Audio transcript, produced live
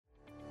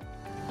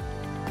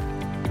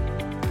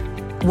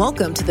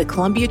Welcome to the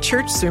Columbia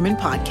Church Sermon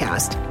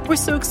Podcast. We're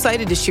so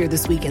excited to share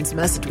this weekend's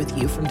message with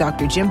you from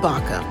Dr. Jim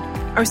Bauckham,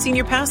 our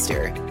senior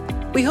pastor.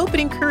 We hope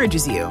it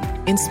encourages you,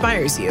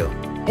 inspires you,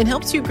 and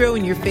helps you grow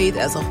in your faith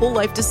as a whole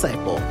life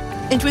disciple.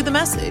 Enjoy the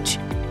message.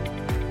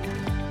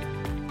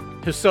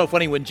 It was so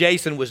funny when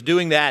Jason was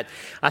doing that.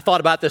 I thought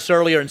about this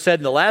earlier and said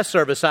in the last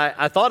service,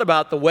 I thought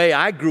about the way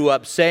I grew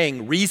up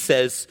saying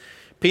Reese's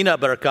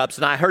peanut butter cups,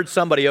 and I heard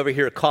somebody over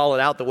here call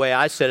it out the way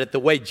I said it. The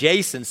way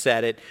Jason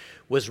said it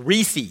was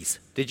Reese's.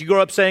 Did you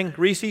grow up saying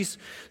Reese's?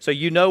 So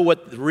you know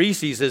what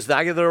Reese's is.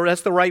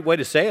 That's the right way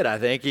to say it, I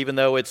think, even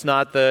though it's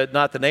not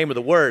the name of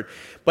the word.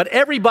 But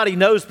everybody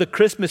knows the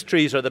Christmas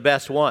trees are the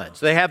best ones.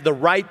 They have the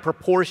right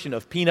proportion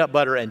of peanut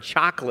butter and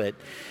chocolate.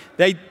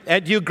 Do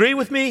you agree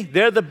with me?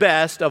 They're the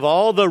best of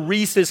all the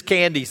Reese's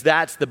candies.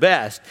 That's the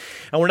best.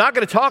 And we're not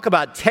going to talk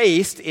about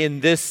taste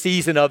in this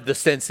season of the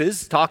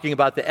senses, talking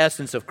about the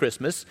essence of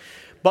Christmas.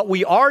 But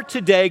we are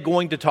today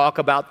going to talk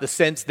about the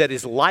sense that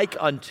is like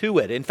unto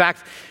it. In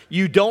fact,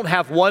 you don't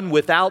have one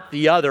without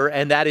the other,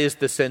 and that is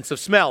the sense of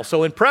smell.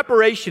 So in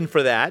preparation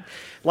for that,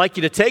 I'd like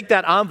you to take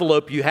that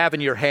envelope you have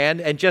in your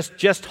hand and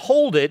just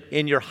hold it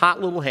in your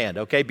hot little hand,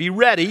 okay? Be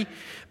ready,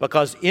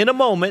 because in a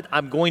moment,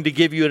 I'm going to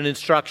give you an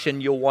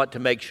instruction. You'll want to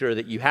make sure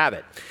that you have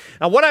it.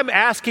 Now, what I'm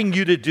asking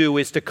you to do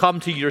is to come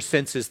to your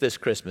senses this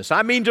Christmas.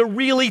 I mean, to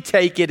really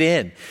take it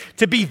in,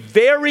 to be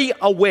very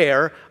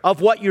aware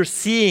of what you're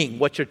seeing,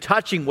 what you're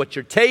touching, what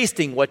you're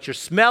tasting, what you're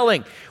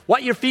smelling,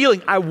 what you're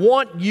feeling. I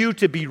want you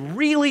to be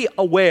really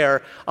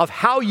aware of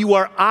how you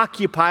are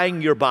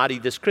occupying your body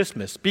this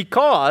Christmas,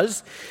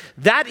 because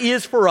that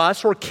is for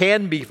us, or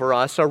can be for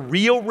us, a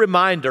real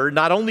reminder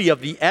not only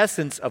of the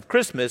essence of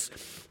Christmas,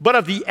 but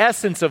of the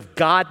essence of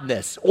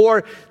Godness,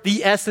 or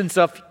the essence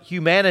of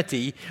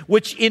humanity,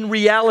 which in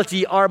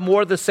reality are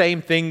more the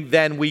same thing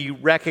than we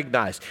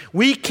recognize.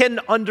 We can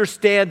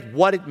understand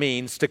what it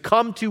means to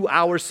come to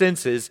our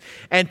senses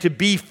and to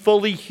be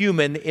fully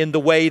human in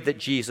the way that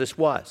Jesus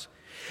was.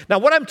 Now,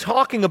 what I'm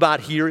talking about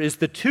here is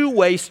the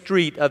two-way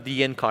street of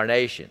the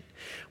incarnation.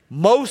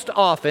 Most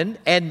often,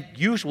 and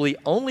usually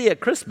only at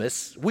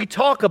Christmas, we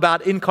talk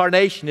about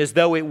incarnation as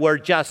though it were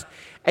just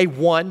a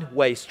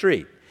one-way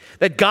street.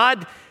 That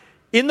God,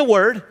 in the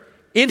Word,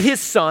 in His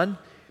Son,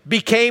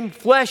 became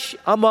flesh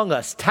among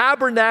us,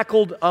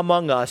 tabernacled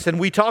among us. And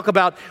we talk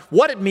about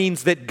what it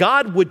means that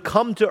God would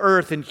come to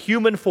earth in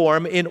human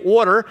form in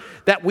order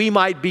that we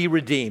might be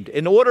redeemed,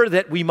 in order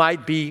that we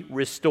might be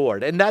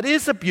restored. And that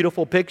is a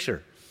beautiful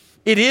picture.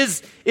 It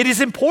is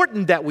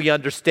important that we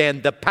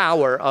understand the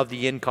power of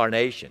the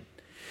incarnation.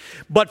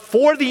 But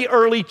for the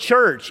early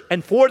church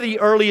and for the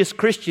earliest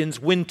Christians,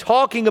 when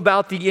talking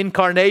about the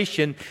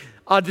incarnation,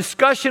 a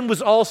discussion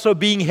was also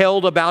being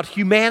held about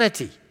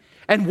humanity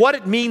and what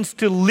it means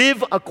to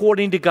live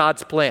according to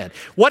God's plan,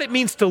 what it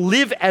means to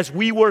live as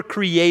we were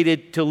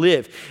created to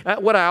live.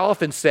 What I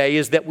often say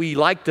is that we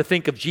like to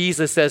think of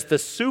Jesus as the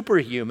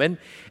superhuman,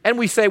 and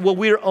we say, well,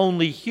 we're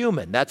only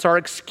human. That's our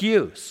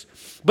excuse.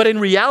 But in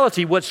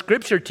reality, what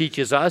Scripture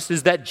teaches us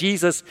is that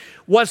Jesus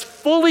was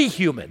fully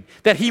human,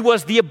 that He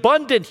was the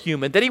abundant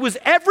human, that He was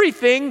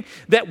everything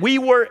that we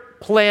were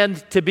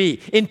planned to be,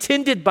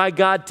 intended by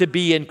God to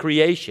be in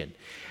creation.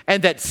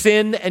 And that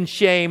sin and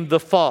shame, the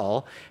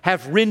fall,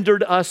 have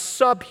rendered us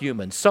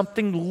subhuman,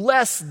 something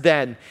less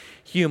than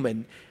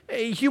human,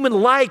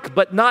 human-like,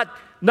 but not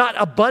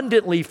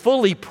abundantly,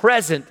 fully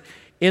present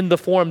in the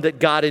form that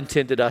God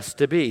intended us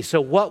to be.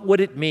 So what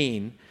would it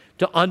mean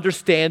to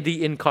understand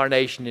the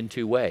incarnation in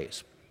two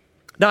ways?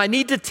 Now, I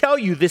need to tell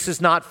you this is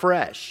not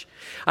fresh.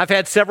 I've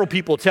had several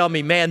people tell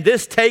me, man,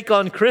 this take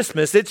on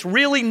Christmas, it's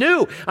really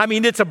new. I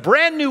mean, it's a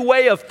brand new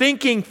way of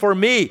thinking for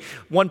me.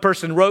 One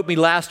person wrote me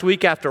last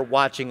week after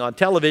watching on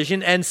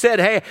television and said,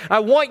 hey, I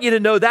want you to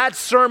know that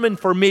sermon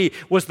for me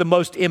was the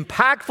most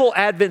impactful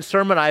Advent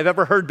sermon I've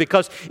ever heard,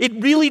 because it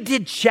really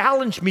did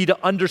challenge me to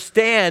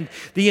understand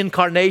the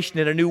incarnation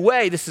in a new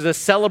way. This is a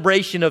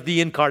celebration of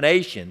the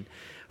incarnation,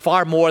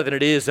 far more than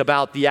it is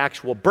about the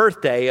actual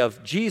birthday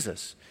of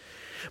Jesus.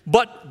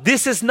 But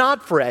this is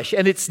not fresh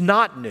and it's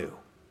not new.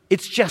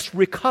 It's just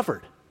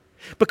recovered.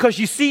 Because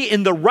you see,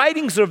 in the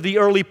writings of the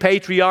early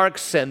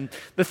patriarchs and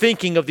the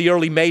thinking of the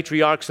early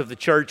matriarchs of the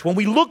church, when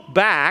we look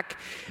back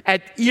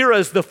at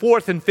eras the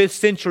 4th and 5th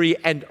century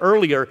and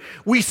earlier,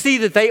 we see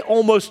that they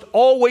almost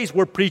always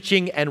were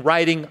preaching and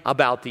writing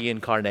about the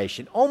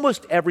incarnation.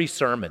 Almost every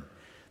sermon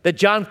that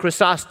John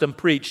Chrysostom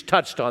preached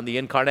touched on the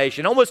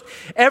incarnation. Almost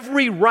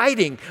every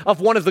writing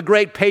of one of the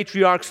great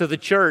patriarchs of the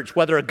church,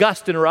 whether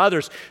Augustine or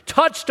others,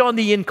 touched on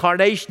the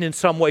incarnation in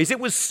some ways. It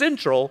was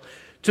central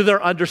to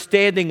their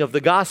understanding of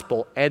the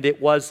gospel, and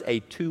it was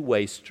a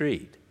two-way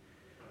street.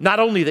 Not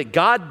only that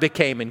God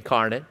became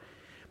incarnate,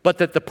 but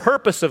that the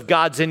purpose of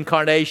God's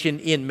incarnation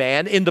in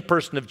man, in the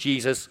person of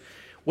Jesus,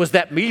 was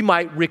that we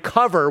might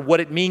recover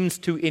what it means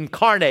to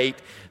incarnate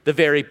the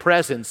very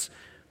presence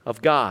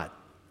of God.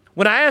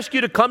 When I ask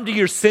you to come to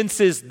your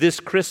senses this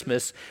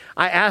Christmas,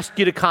 I ask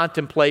you to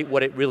contemplate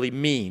what it really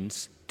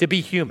means to be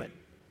human,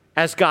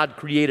 as God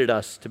created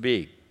us to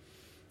be.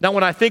 Now,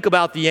 when I think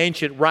about the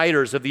ancient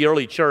writers of the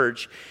early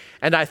church,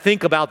 and I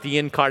think about the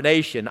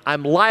incarnation,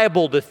 I'm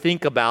liable to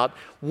think about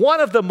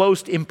one of the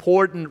most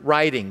important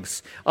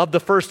writings of the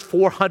first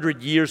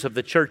 400 years of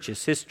the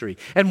church's history,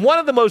 and one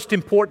of the most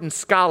important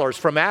scholars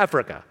from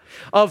Africa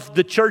of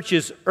the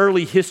church's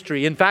early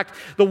history. In fact,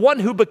 the one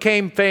who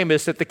became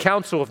famous at the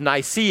Council of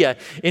Nicaea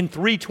in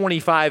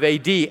 325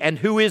 AD, and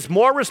who is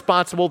more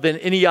responsible than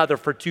any other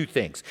for two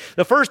things.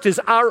 The first is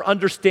our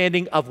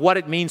understanding of what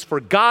it means for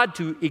God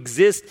to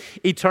exist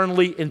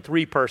eternally in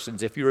three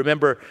persons. If you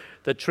remember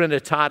the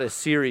Trinitatis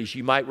series,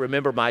 you might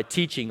remember my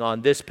teaching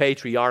on this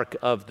patriarch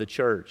of the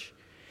church.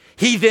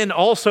 He then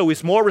also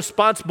is more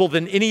responsible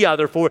than any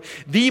other for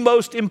the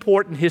most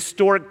important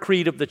historic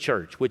creed of the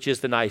church, which is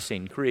the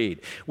Nicene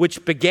Creed,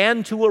 which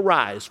began to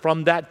arise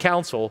from that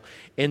council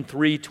in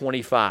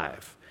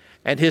 325.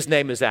 And his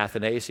name is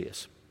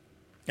Athanasius.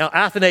 Now,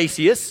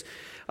 Athanasius,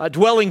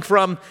 dwelling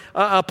from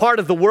a part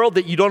of the world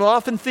that you don't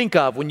often think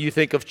of when you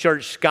think of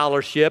church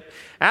scholarship,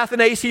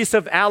 Athanasius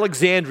of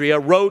Alexandria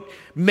wrote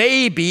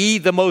maybe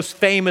the most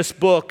famous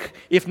book,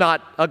 if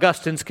not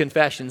Augustine's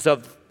Confessions,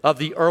 of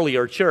the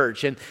earlier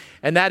church, and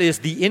that is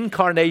The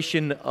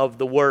Incarnation of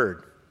the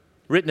Word,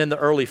 written in the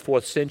early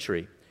 4th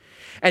century.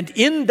 And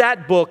in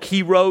that book,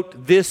 he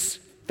wrote this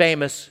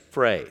famous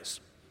phrase: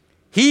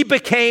 "He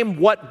became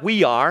what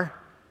we are,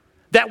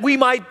 that we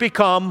might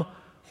become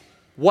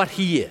what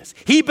he is."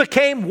 He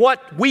became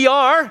what we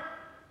are.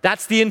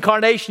 That's the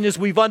incarnation as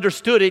we've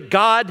understood it.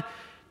 God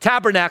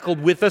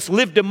tabernacled with us,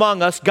 lived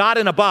among us, God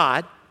in a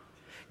bod.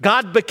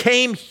 God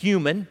became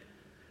human.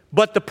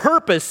 But the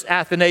purpose,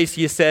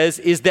 Athanasius says,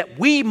 is that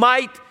we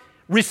might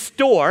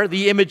restore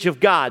the image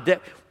of God,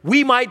 that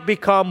we might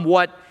become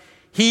what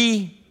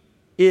he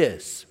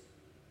is.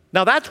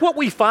 Now, that's what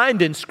we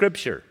find in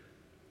Scripture,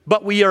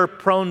 but we are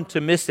prone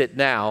to miss it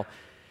now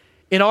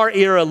in our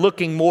era,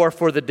 looking more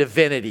for the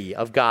divinity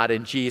of God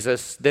in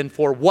Jesus than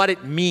for what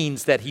it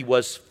means that he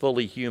was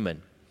fully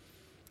human.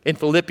 In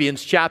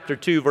Philippians chapter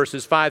 2,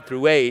 verses 5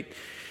 through 8,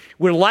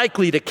 we're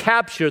likely to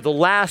capture the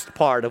last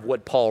part of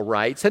what Paul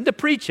writes and to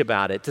preach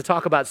about it, to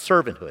talk about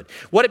servanthood,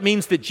 what it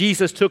means that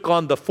Jesus took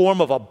on the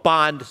form of a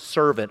bond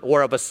servant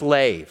or of a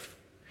slave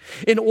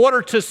in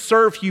order to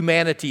serve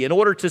humanity, in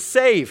order to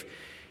save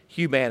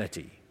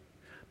humanity.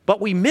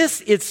 But we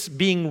miss its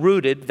being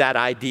rooted, that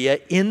idea,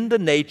 in the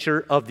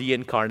nature of the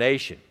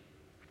incarnation.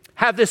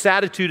 Have this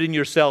attitude in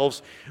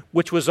yourselves,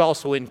 which was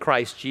also in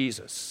Christ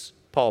Jesus,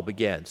 Paul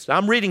begins.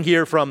 I'm reading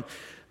here from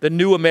the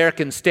New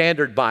American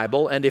Standard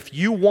Bible, and if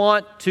you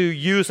want to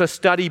use a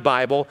study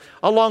Bible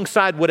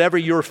alongside whatever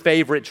your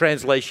favorite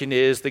translation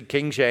is, the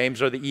King James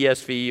or the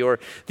ESV or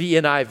the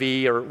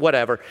NIV or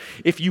whatever,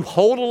 if you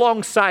hold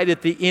alongside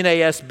it the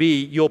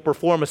NASB, you'll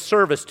perform a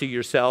service to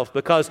yourself,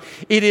 because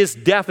it is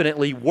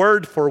definitely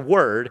word for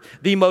word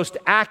the most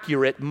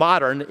accurate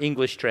modern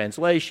English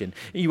translation.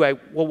 You say,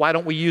 well, why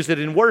don't we use it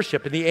in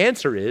worship? And the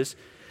answer is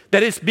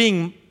that it's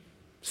being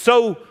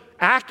so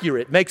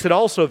accurate makes it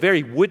also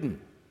very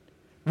wooden.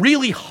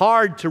 Really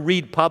hard to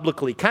read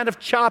publicly, kind of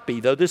choppy,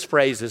 though this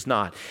phrase is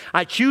not.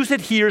 I choose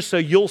it here so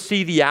you'll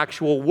see the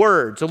actual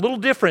words. A little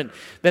different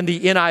than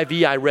the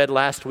NIV I read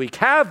last week.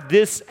 Have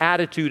this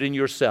attitude in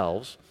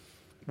yourselves,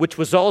 which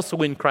was also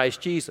in Christ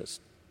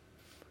Jesus,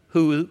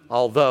 who,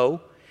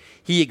 although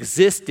he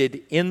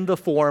existed in the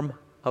form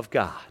of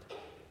God.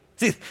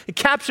 See, it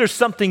captures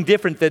something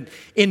different than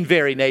in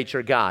very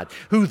nature God,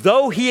 who,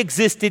 though he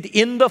existed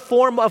in the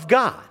form of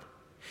God,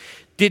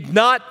 did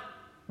not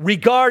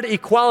regard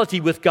equality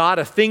with God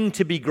a thing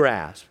to be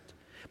grasped,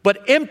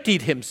 but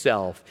emptied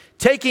himself,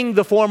 taking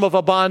the form of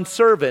a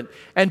bondservant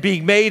and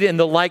being made in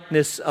the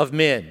likeness of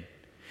men.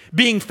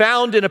 Being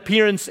found in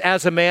appearance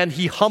as a man,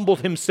 he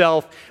humbled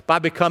himself by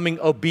becoming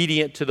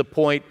obedient to the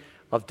point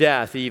of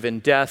death,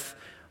 even death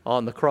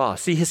on the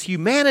cross. See, his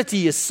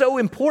humanity is so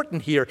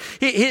important here.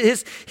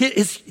 His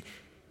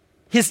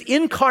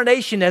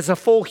incarnation as a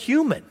full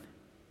human,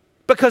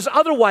 because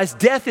otherwise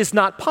death is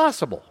not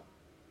possible.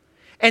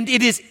 And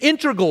it is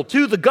integral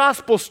to the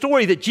gospel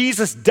story that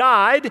Jesus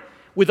died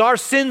with our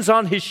sins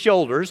on his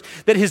shoulders,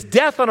 that his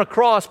death on a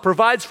cross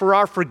provides for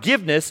our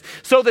forgiveness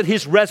so that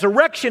his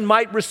resurrection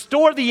might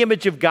restore the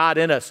image of God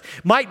in us,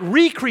 might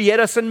recreate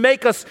us and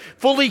make us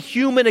fully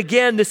human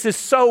again. This is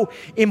so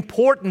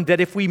important that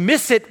if we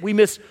miss it, we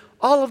miss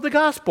all of the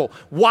gospel.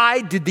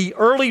 Why did the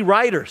early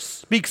writers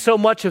speak so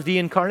much of the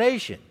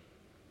incarnation?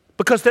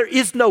 Because there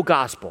is no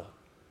gospel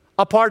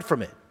apart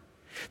from it.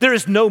 There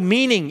is no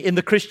meaning in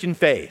the Christian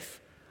faith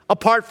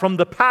apart from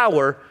the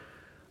power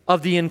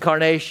of the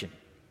incarnation.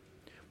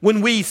 When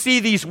we see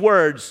these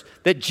words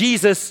that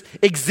Jesus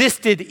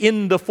existed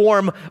in the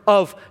form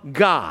of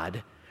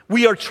God,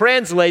 we are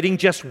translating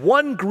just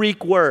one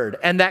Greek word,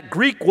 and that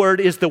Greek word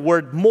is the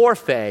word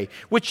morphe,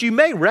 which you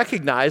may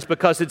recognize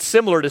because it's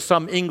similar to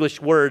some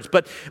English words,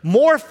 but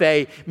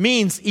morphe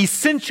means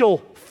essential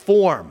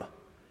form,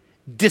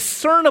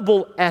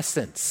 discernible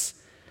essence.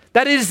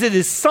 That is, it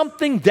is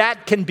something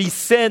that can be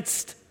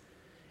sensed.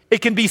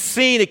 It can be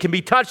seen, it can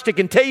be touched, it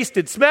can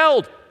tasted,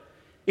 smelled.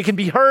 It can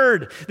be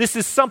heard. This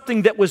is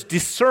something that was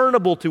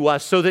discernible to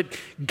us, so that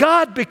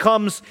God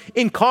becomes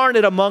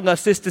incarnate among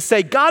us is to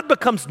say God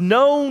becomes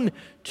known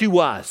to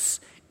us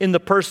in the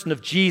person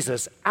of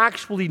Jesus,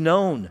 actually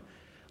known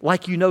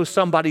like you know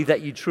somebody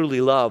that you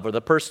truly love or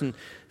the person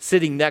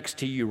sitting next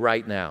to you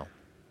right now.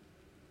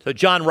 So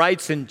John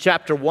writes in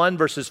chapter 1,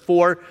 verses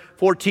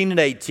 14 and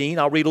 18,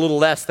 I'll read a little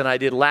less than I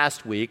did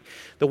last week.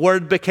 The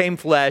Word became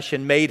flesh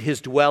and made his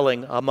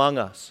dwelling among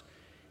us.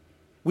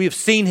 We have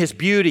seen his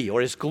beauty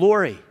or his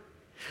glory,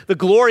 the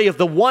glory of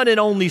the one and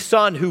only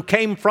Son who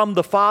came from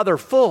the Father,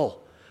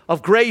 full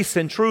of grace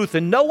and truth.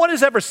 And no one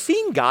has ever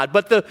seen God,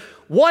 but the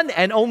one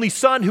and only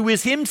Son who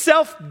is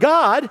himself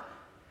God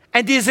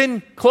and is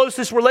in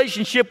closest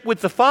relationship with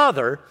the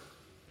Father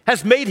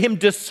has made him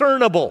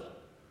discernible,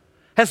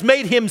 has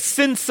made him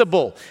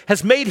sensible,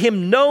 has made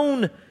him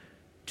known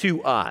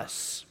to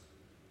us.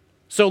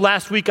 So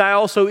last week I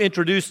also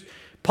introduced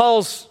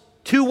Paul's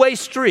two-way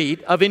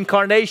street of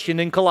incarnation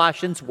in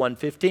Colossians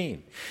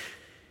 1:15.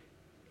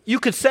 You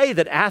could say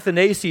that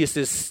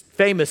Athanasius'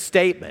 famous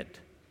statement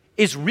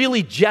is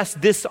really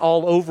just this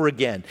all over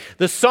again.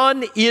 The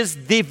Son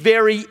is the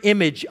very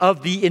image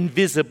of the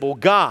invisible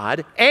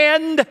God,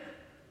 and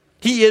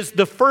he is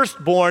the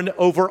firstborn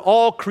over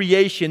all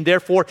creation.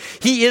 Therefore,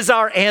 he is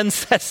our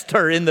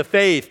ancestor in the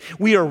faith.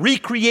 We are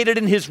recreated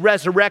in his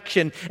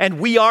resurrection, and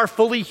we are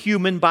fully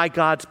human by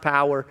God's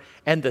power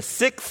and the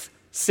sixth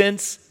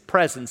sense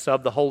presence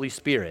of the Holy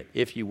Spirit,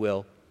 if you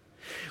will.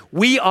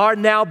 We are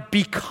now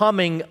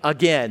becoming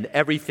again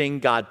everything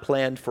God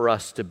planned for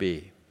us to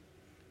be.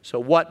 So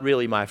what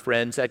really, my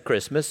friends, at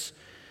Christmas,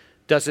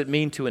 does it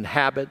mean to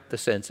inhabit the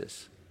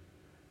senses?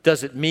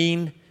 Does it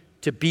mean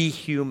to be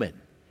human?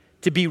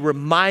 To be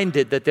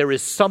reminded that there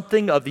is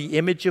something of the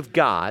image of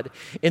God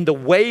in the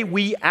way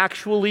we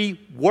actually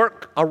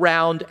work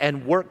around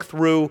and work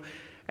through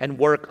and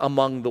work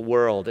among the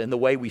world, in the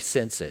way we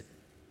sense it.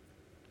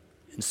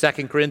 In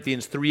 2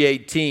 Corinthians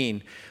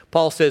 3:18,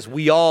 Paul says,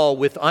 we all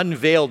with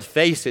unveiled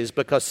faces,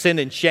 because sin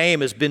and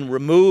shame has been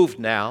removed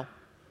now,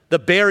 the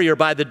barrier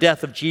by the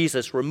death of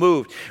Jesus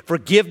removed.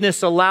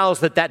 Forgiveness allows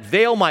that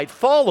veil might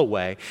fall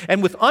away.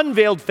 And with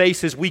unveiled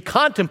faces, we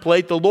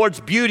contemplate the Lord's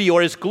beauty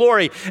or his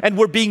glory, and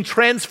we're being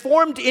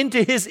transformed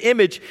into his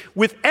image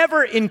with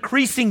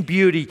ever-increasing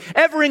beauty,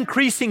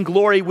 ever-increasing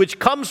glory, which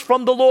comes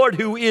from the Lord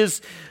who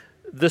is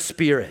the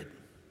Spirit.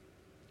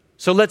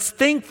 So let's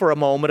think for a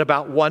moment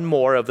about one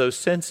more of those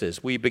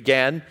senses. We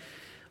began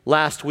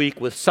last week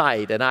with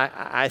sight, and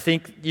I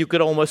think you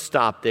could almost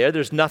stop there.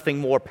 There's nothing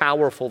more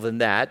powerful than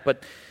that,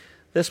 but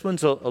this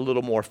one's a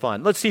little more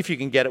fun. Let's see if you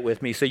can get it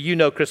with me. So you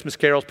know Christmas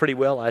carols pretty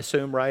well, I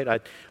assume, right? I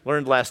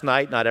learned last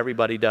night, not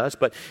everybody does,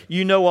 but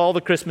you know all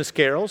the Christmas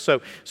carols.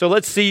 So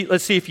let's see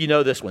if you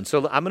know this one.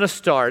 So I'm going to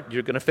start,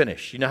 you're going to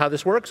finish. You know how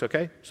this works,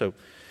 okay? So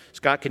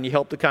Scott, can you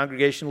help the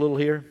congregation a little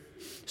here?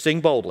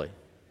 Sing boldly.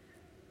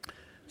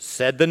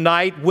 Said the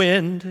night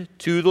wind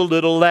to the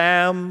little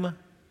lamb.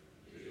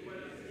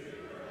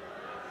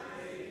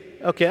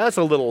 Okay, that's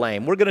a little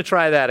lame. We're going to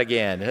try that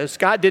again.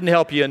 Scott didn't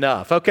help you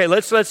enough. Okay,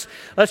 let's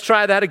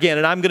try that again,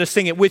 and I'm going to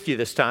sing it with you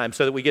this time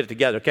so that we get it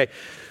together. Okay.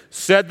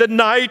 Said the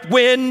night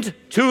wind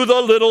to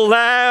the little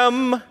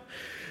lamb,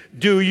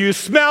 do you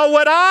smell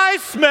what I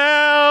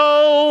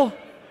smell?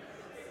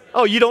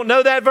 Oh, you don't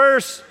know that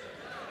verse?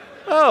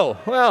 Oh,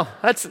 well,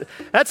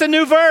 that's a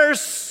new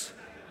verse.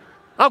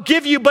 I'll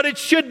give you, but it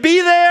should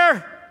be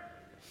there.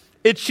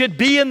 It should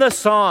be in the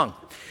song.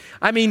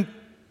 I mean,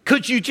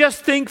 could you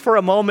just think for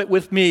a moment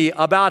with me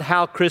about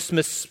how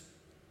Christmas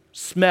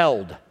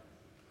smelled?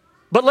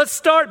 But let's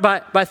start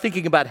by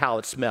thinking about how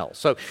it smells.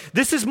 So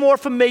this is more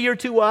familiar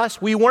to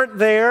us. We weren't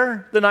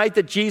there the night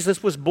that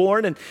Jesus was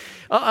born. And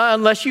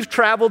unless you've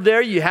traveled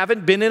there, you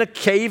haven't been in a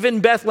cave in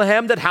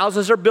Bethlehem that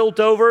houses are built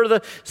over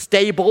the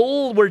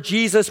stable where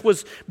Jesus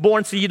was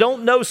born. So you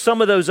don't know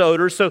some of those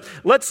odors. So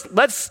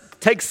let's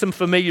take some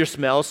familiar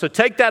smells. So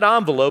take that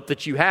envelope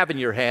that you have in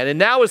your hand. And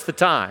now is the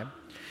time.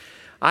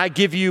 I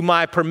give you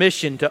my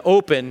permission to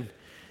open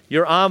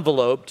your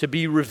envelope to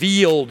be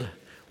revealed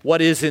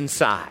what is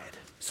inside,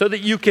 so that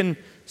you can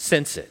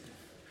sense it.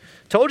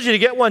 Told you to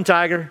get one,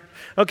 Tiger.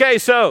 Okay,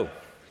 so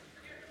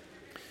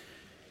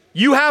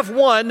you have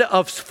one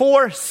of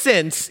 4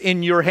 scents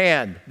in your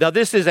hand. Now,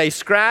 this is a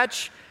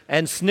scratch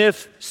and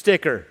sniff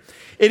sticker.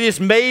 It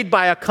is made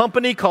by a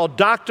company called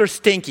Dr.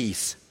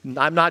 Stinky's.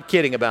 I'm not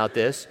kidding about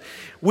this.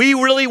 We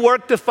really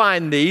worked to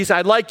find these.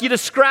 I'd like you to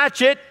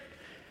scratch it,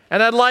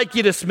 and I'd like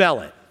you to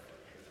smell it.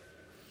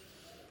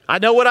 I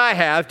know what I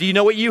have. Do you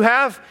know what you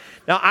have?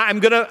 Now, I'm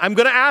gonna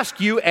ask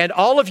you, and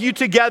all of you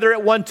together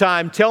at one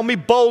time, tell me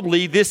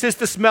boldly, this is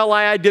the smell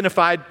I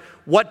identified.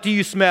 What do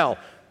you smell?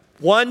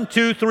 1,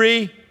 2,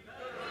 3.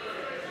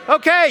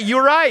 Okay,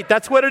 you're right.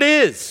 That's what it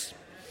is.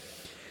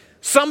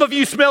 Some of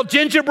you smell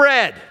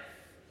gingerbread.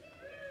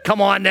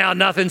 Come on now,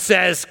 nothing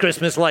says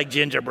Christmas like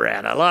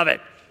gingerbread. I love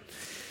it.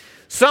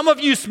 Some of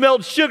you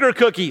smelled sugar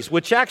cookies,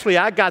 which actually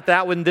I got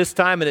that one this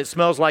time, and it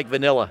smells like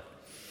vanilla.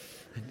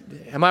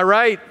 Am I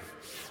right?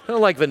 I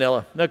don't like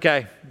vanilla.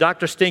 Okay,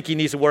 Dr. Stinky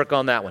needs to work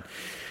on that one.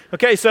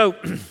 Okay, so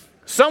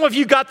Some of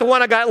you got the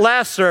one I got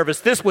last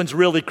service. This one's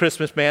really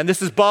Christmas, man. This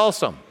is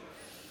balsam.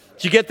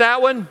 Did you get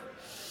that one?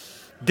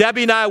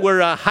 Debbie and I were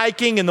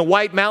hiking in the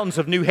White Mountains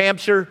of New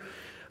Hampshire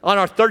on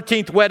our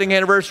 13th wedding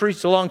anniversary.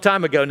 It's a long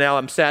time ago now,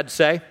 I'm sad to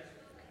say.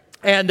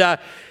 And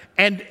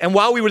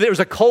while we were there, it was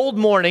a cold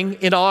morning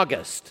in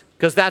August,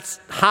 because that's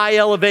high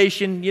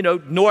elevation,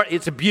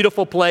 it's a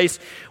beautiful place.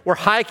 We're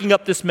hiking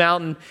up this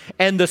mountain,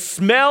 and the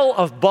smell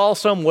of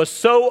balsam was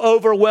so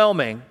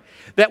overwhelming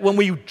that when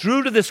we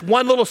drew to this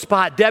one little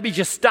spot, Debbie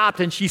just stopped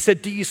and she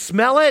said, "Do you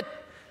smell it?"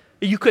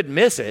 You couldn't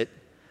miss it.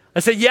 I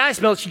said, "Yeah, I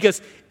smell it." She goes,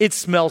 "It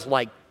smells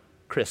like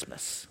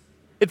Christmas."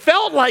 It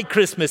felt like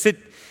Christmas.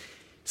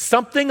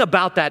 Something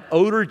about that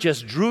odor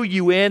just drew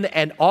you in,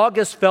 and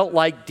August felt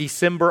like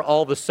December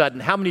all of a sudden.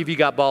 How many of you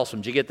got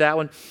balsam? Did you get that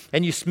one?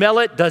 And you smell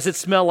it. Does it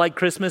smell like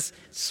Christmas?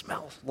 It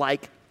smells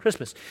like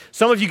Christmas.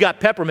 Some of you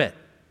got peppermint.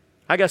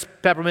 I guess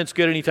peppermint's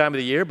good any time of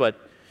the year,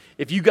 but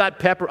if you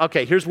got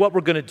okay, here's what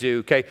we're going to do,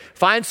 okay?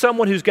 Find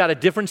someone who's got a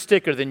different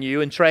sticker than you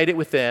and trade it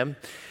with them.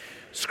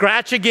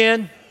 Scratch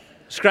again,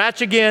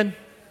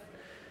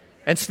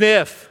 and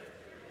sniff.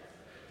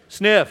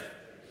 Sniff.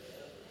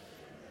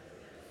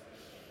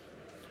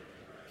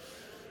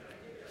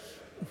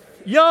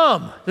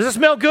 Yum. Does it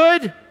smell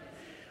good?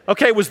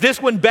 Okay, was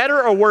this one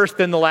better or worse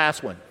than the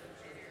last one?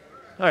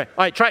 All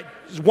right, try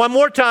one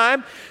more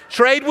time.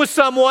 Trade with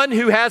someone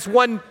who has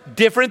one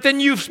different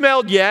than you've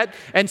smelled yet,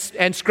 and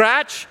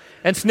scratch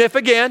and sniff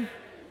again.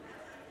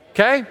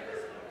 Okay?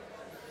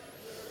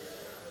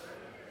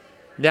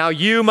 Now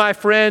you, my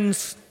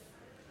friends,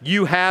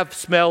 you have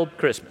smelled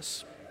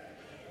Christmas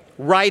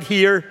right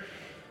here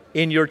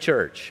in your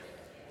church.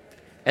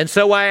 And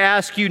so I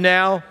ask you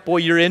now, boy,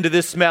 you're into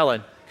this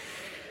smelling.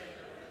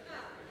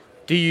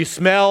 Do you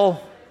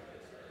smell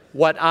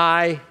what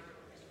I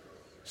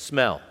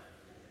smell?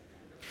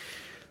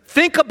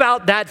 Think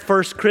about that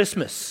first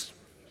Christmas.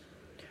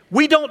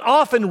 We don't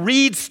often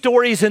read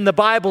stories in the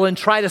Bible and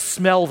try to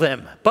smell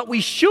them, but we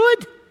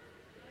should,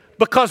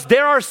 because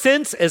there are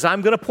scents, as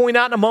I'm going to point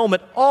out in a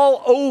moment,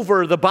 all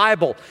over the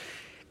Bible.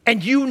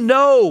 And you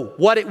know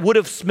what it would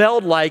have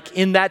smelled like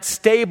in that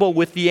stable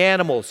with the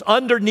animals,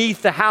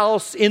 underneath the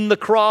house, in the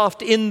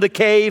croft, in the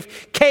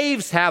cave.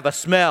 Caves have a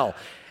smell.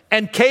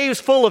 And caves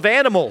full of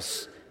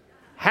animals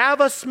have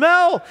a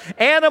smell.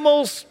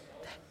 Animals,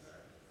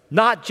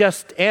 not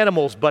just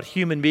animals, but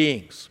human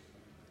beings.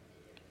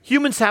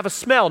 Humans have a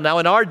smell. Now,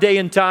 in our day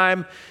and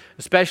time,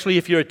 especially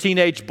if you're a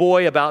teenage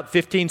boy about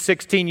 15,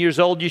 16 years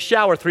old, you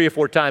shower 3 or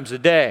 4 times a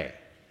day.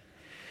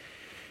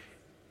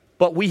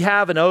 But we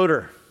have an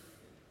odor,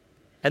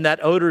 and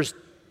that odor's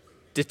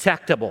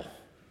detectable.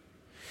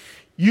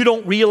 You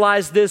don't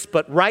realize this,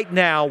 but right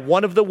now,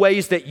 one of the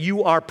ways that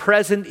you are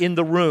present in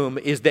the room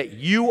is that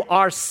you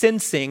are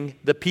sensing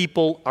the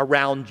people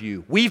around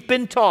you. We've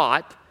been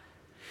taught,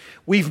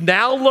 we've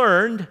now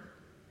learned,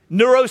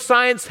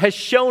 neuroscience has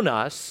shown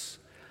us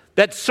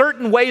that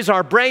certain ways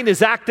our brain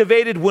is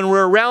activated when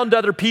we're around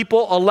other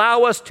people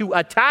allow us to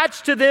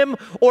attach to them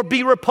or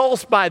be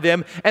repulsed by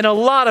them, and a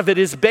lot of it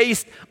is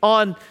based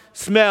on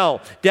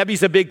smell.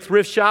 Debbie's a big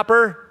thrift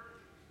shopper.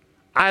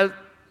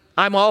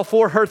 I'm all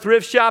for her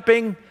thrift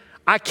shopping.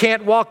 I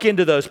can't walk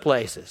into those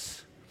places.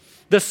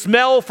 The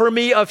smell for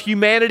me of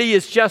humanity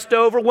is just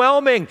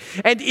overwhelming.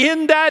 And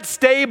in that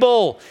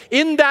stable,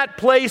 in that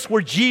place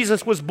where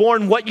Jesus was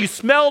born, what you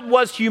smelled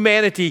was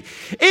humanity.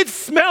 It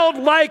smelled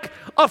like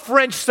a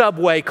French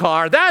subway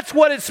car. That's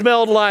what it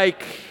smelled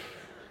like.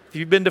 If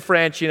you've been to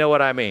France, you know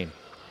what I mean.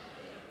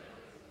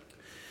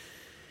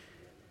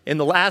 In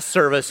the last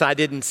service, I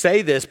didn't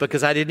say this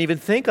because I didn't even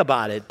think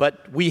about it,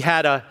 but we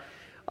had a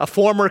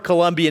former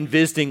Colombian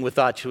visiting with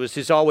us, which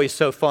is always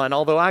so fun.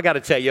 Although I got to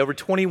tell you, over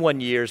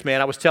 21 years,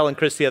 man, I was telling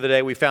Chris the other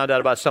day, we found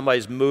out about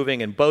somebody's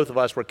moving, and both of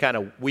us were kind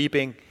of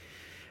weeping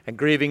and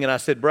grieving. And I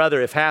said,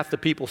 brother, if half the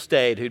people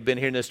stayed who'd been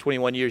here in this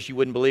 21 years, you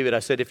wouldn't believe it.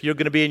 I said, if you're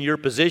going to be in your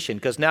position,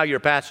 because now you're a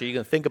pastor, you're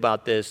going to think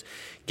about this,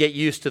 get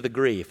used to the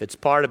grief. It's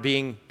part of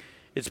being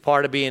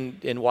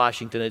in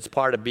Washington. It's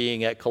part of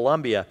being at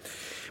Columbia.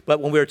 But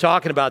when we were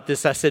talking about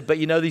this, I said, but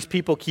you know, these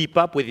people keep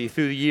up with you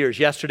through the years.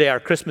 Yesterday, our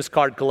Christmas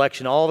card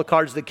collection, all the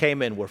cards that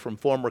came in were from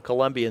former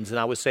Colombians. And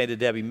I was saying to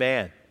Debbie,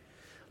 man,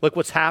 look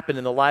what's happened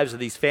in the lives of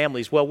these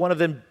families. Well, one of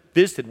them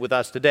visited with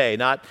us today,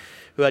 not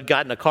who had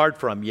gotten a card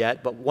from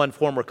yet, but one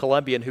former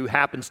Colombian who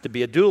happens to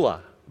be a doula,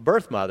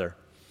 birth mother.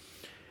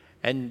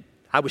 And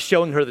I was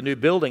showing her the new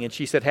building, and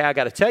she said, hey, I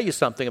got to tell you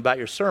something about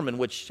your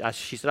sermon,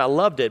 she said, I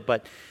loved it,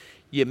 but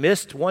you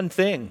missed one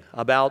thing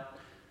about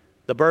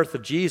the birth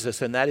of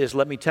Jesus, and that is,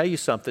 let me tell you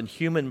something,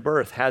 human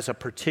birth has a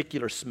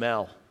particular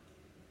smell.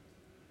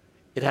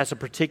 It has a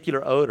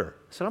particular odor.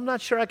 I said, I'm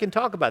not sure I can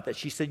talk about that.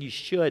 She said, you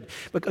should,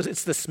 because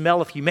it's the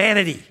smell of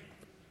humanity.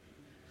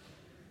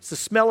 It's the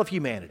smell of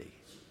humanity.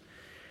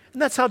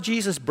 And that's how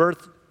Jesus'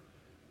 birth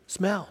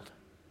smelled.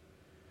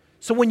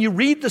 So when you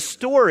read the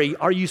story,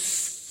 are you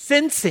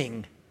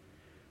sensing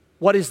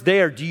what is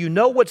there? Do you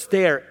know what's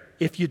there?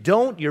 If you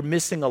don't, you're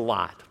missing a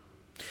lot.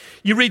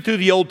 You read through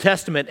the Old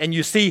Testament and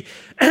you see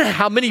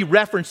how many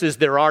references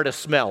there are to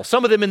smell.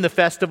 Some of them in the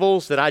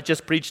festivals that I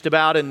just preached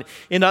about and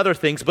in other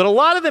things, but a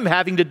lot of them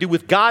having to do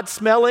with God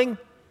smelling,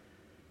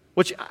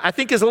 which I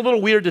think is a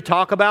little weird to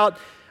talk about.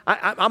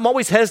 I'm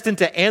always hesitant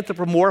to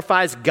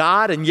anthropomorphize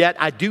God, and yet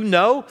I do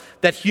know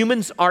that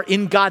humans are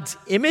in God's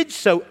image,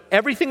 so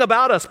everything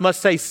about us must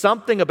say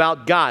something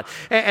about God.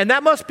 And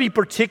that must be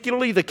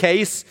particularly the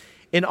case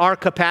in our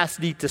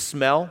capacity to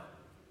smell.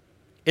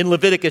 In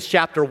Leviticus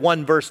chapter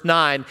 1, verse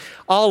 9,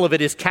 all of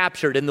it is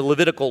captured in the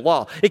Levitical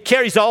law. It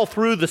carries all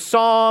through the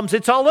Psalms.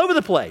 It's all over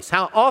the place.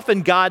 How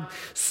often God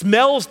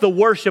smells the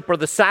worship or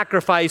the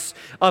sacrifice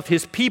of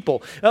his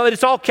people.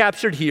 It's all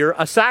captured here.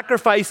 A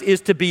sacrifice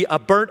is to be a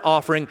burnt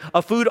offering,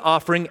 a food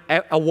offering,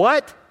 a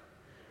what?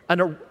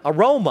 An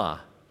aroma,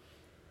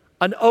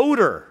 an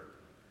odor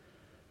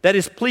that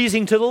is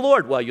pleasing to the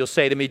Lord. Well, you'll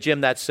say to me,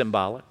 Jim, that's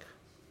symbolic.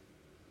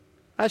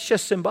 That's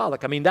just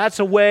symbolic. I mean, that's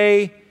a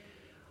way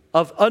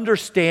of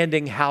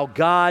understanding how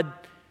God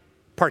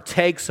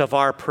partakes of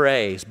our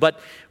praise. But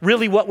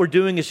really what we're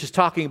doing is just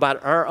talking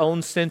about our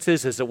own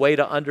senses as a way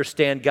to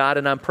understand God.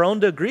 And I'm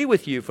prone to agree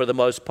with you for the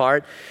most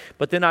part.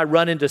 But then I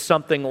run into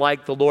something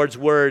like the Lord's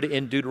word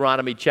in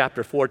Deuteronomy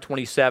chapter 4,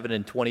 27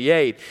 and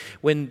 28,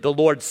 when the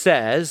Lord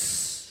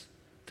says,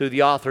 through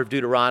the author of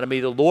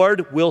Deuteronomy, the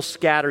Lord will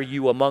scatter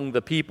you among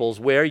the peoples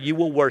where you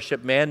will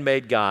worship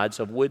man-made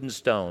gods of wood and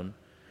stone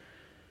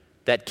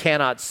that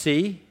cannot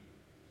see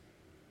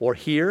or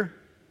hear,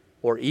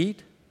 or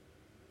eat,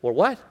 or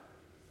what?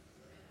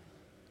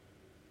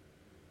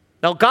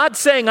 Now God's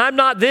saying, I'm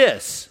not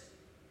this.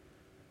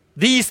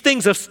 These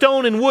things of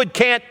stone and wood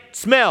can't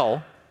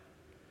smell.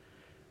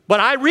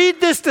 But I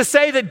read this to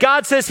say that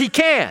God says he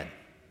can.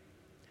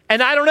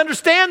 And I don't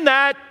understand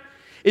that.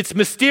 It's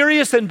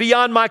mysterious and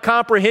beyond my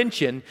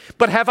comprehension.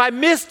 But have I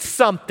missed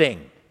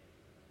something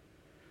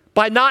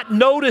by not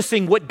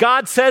noticing what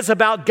God says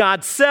about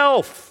God's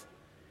self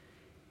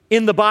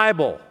in the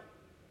Bible?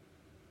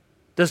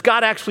 Does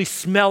God actually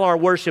smell our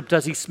worship?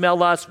 Does he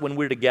smell us when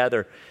we're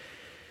together?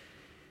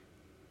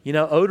 You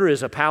know, odor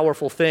is a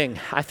powerful thing.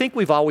 I think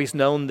we've always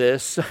known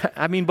this.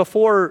 I mean,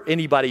 before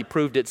anybody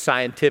proved it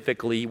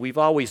scientifically, we've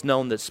always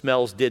known that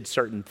smells did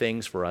certain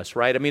things for us,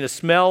 right? I mean,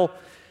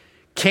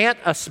 can't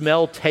a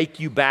smell take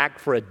you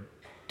back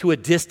to a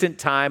distant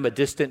time, a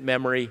distant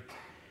memory,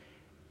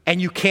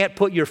 and you can't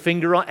put your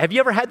finger on? Have you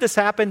ever had this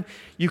happen?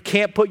 You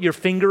can't put your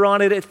finger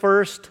on it at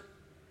first,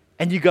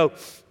 and you go,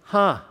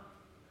 huh.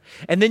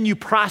 And then you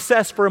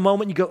process for a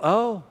moment, you go,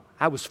 oh,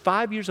 I was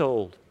 5 years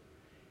old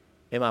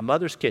in my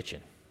mother's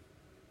kitchen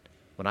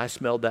when I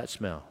smelled that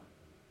smell.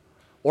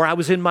 Or I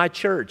was in my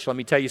church. Let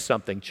me tell you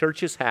something.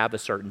 Churches have a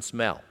certain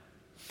smell.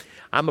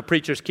 I'm a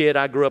preacher's kid.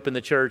 I grew up in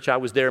the church. I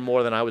was there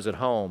more than I was at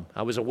home.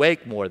 I was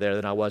awake more there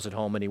than I was at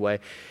home anyway.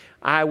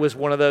 I was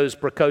one of those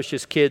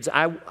precocious kids.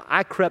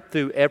 I crept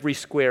through every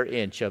square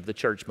inch of the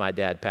church my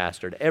dad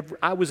pastored.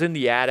 I was in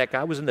the attic.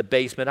 I was in the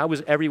basement. I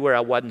was everywhere I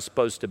wasn't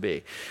supposed to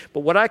be. But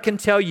what I can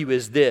tell you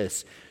is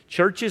this.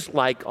 Churches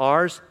like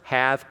ours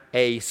have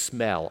a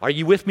smell. Are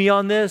you with me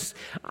on this?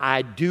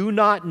 I do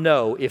not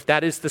know if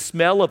that is the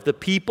smell of the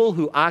people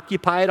who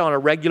occupy it on a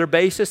regular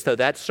basis, though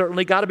that's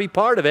certainly got to be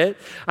part of it.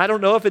 I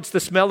don't know if it's the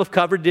smell of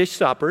covered dish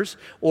suppers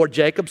or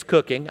Jacob's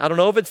cooking. I don't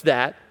know if it's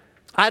that.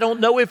 I don't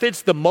know if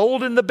it's the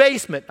mold in the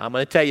basement. I'm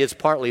going to tell you it's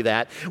partly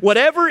that.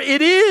 Whatever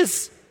it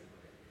is,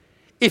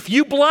 if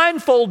you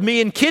blindfold me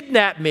and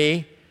kidnap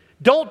me,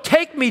 don't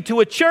take me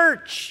to a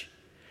church.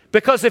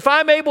 Because if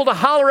I'm able to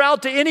holler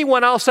out to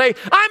anyone, I'll say,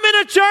 I'm in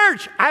a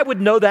church. I would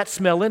know that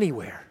smell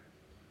anywhere.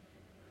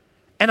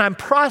 And I'm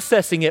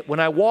processing it when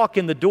I walk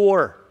in the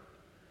door.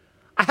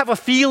 I have a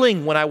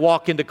feeling when I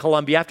walk into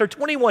Columbia. After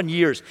 21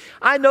 years,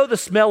 I know the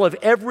smell of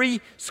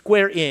every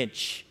square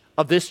inch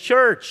of this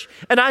church.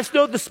 And I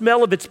know the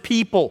smell of its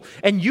people.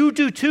 And you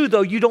do too,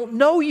 though you don't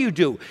know you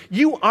do.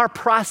 You are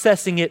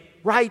processing it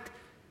right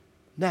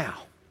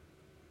now.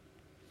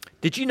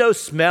 Did you know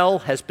smell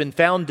has been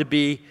found to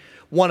be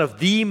one of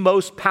the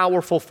most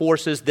powerful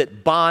forces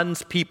that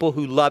bonds people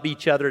who love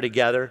each other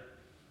together?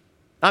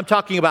 I'm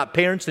talking about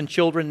parents and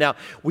children. Now,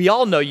 we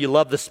all know you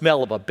love the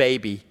smell of a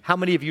baby. How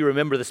many of you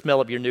remember the smell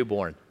of your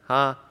newborn?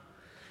 Huh?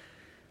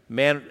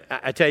 Man,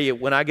 I tell you,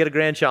 when I get a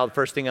grandchild, the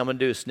first thing I'm going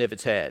to do is sniff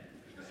its head.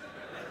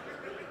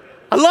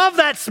 I love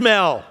that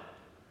smell.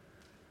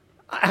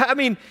 I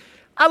mean,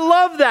 I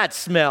love that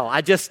smell.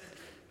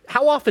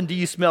 How often do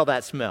you smell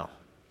that smell?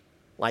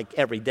 Like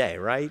every day,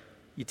 right?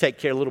 You take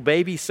care of little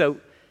babies, so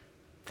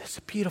that's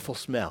a beautiful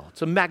smell.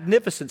 It's a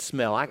magnificent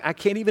smell. I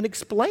can't even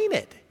explain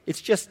it.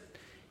 It's just,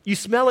 you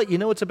smell it, you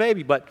know it's a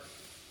baby. But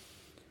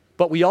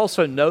we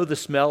also know the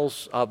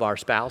smells of our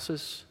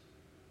spouses,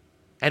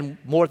 and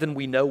more than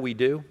we know, we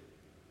do.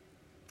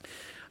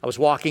 I was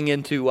walking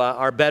into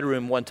our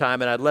bedroom one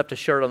time, and I'd left a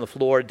shirt on the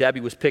floor. Debbie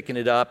was picking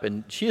it up,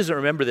 and she doesn't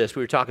remember this.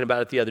 We were talking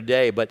about it the other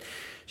day, but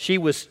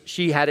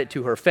she had it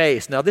to her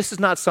face. Now, this is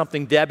not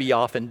something Debbie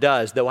often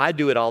does, though I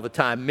do it all the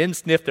time. Men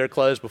sniff their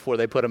clothes before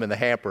they put them in the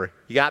hamper.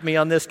 You got me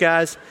on this,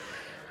 guys?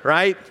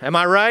 Right? Am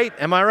I right?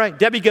 Am I right?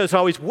 Debbie goes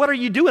always, what are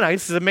you doing?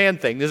 This is a man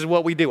thing. This is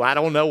what we do. I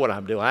don't know what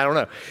I'm doing. I don't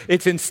know.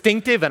 It's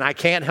instinctive and I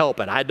can't help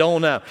it. I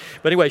don't know.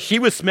 But anyway, she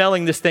was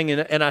smelling this thing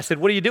and I said,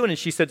 what are you doing? And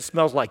she said, it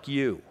smells like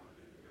you.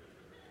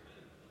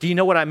 Do you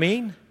know what I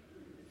mean?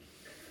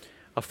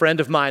 A friend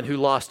of mine who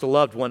lost a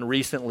loved one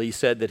recently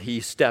said that he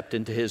stepped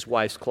into his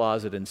wife's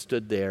closet and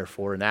stood there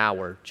for an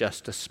hour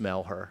just to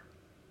smell her,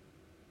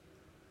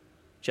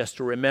 just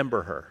to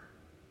remember her.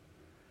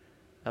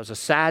 That was a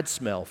sad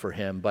smell for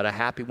him, but a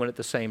happy one at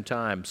the same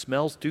time.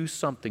 Smells do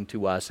something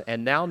to us,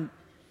 and now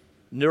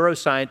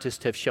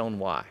neuroscientists have shown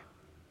why.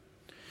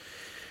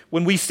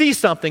 When we see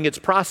something, it's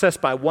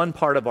processed by one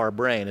part of our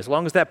brain. As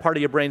long as that part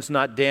of your brain's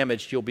not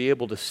damaged, you'll be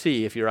able to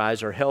see if your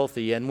eyes are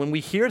healthy. And when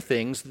we hear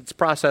things, it's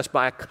processed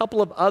by a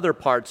couple of other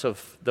parts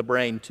of the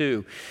brain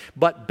too.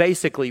 But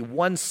basically,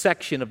 one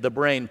section of the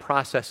brain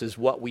processes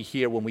what we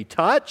hear. When we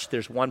touch,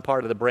 there's one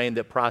part of the brain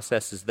that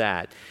processes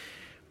that.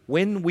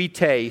 When we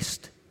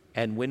taste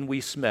and when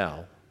we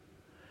smell,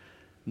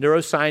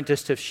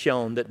 neuroscientists have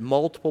shown that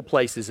multiple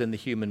places in the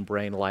human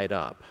brain light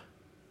up.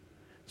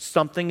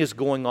 Something is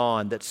going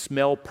on that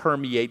smell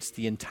permeates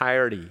the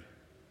entirety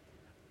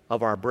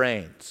of our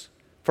brains.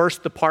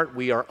 First, the part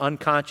we are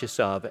unconscious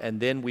of, and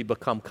then we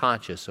become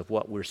conscious of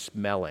what we're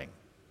smelling.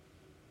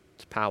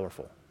 It's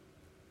powerful.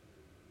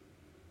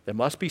 There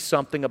must be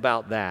something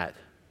about that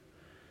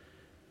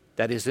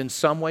that is in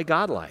some way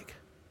godlike.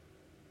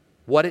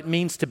 What it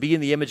means to be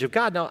in the image of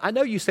God. Now, I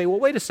know you say, well,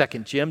 wait a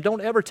second, Jim,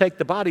 don't ever take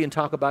the body and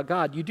talk about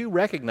God. You do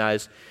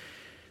recognize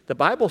the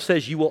Bible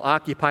says you will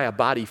occupy a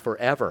body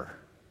forever.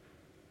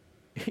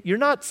 You're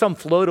not some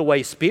float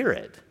away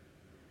spirit.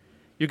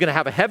 You're going to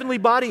have a heavenly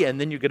body,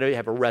 and then you're going to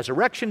have a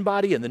resurrection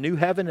body in the new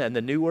heaven and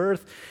the new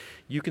earth.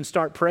 You can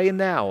start praying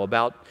now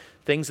about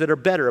things that are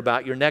better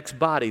about your next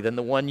body than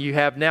the one you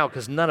have now,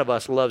 because none of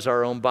us loves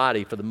our own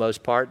body for the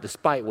most part,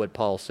 despite what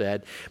Paul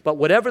said. But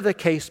whatever the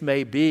case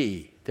may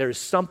be, there's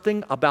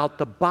something about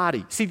the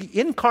body. See, the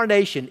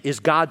incarnation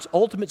is God's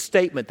ultimate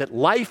statement that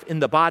life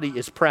in the body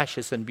is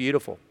precious and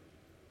beautiful.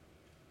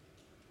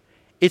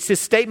 It's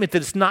his statement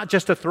that it's not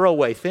just a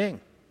throwaway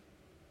thing.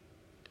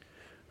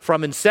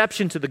 From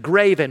inception to the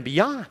grave and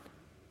beyond,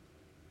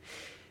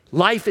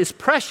 life is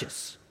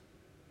precious.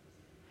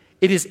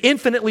 It is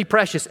infinitely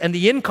precious, and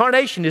the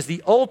incarnation is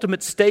the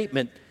ultimate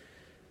statement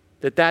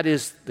that that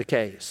is the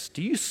case.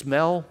 Do you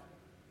smell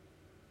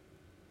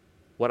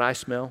what I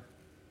smell?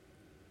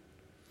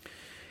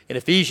 In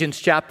Ephesians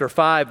chapter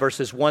 5,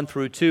 verses 1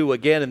 through 2,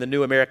 again in the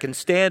New American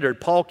Standard,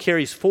 Paul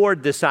carries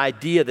forward this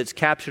idea that's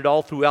captured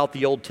all throughout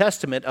the Old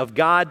Testament of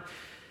God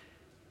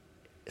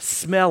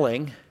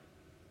smelling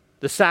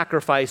the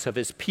sacrifice of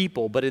his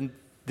people. But in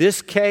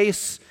this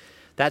case,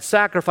 that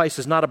sacrifice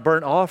is not a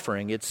burnt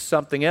offering, it's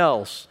something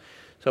else.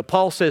 So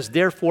Paul says,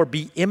 therefore,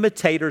 be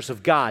imitators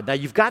of God. Now,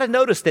 you've got to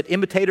notice that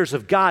imitators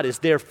of God is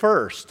there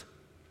first.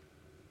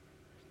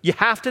 You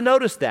have to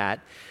notice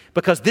that,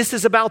 because this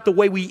is about the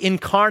way we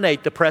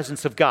incarnate the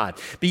presence of God.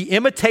 Be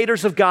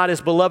imitators of God as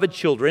beloved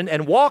children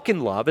and walk in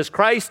love as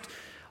Christ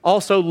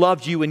also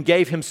loved you and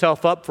gave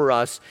himself up for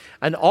us,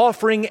 an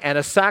offering and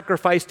a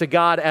sacrifice to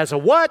God as a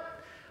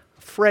what?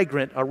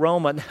 Fragrant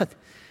aroma.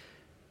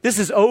 This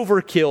is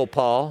overkill,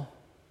 Paul.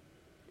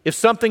 If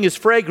something is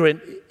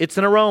fragrant, it's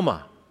an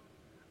aroma.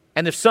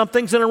 And if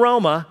something's an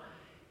aroma,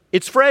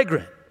 it's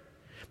fragrant.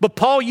 But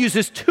Paul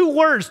uses two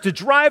words to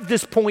drive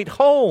this point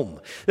home,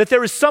 that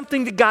there is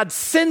something that God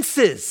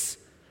senses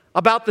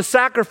about the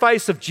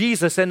sacrifice of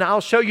Jesus, and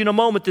I'll show you in a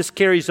moment this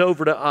carries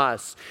over to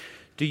us.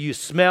 Do you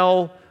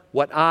smell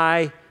what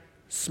I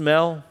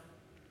smell?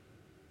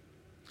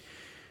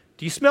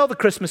 Do you smell the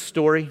Christmas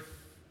story?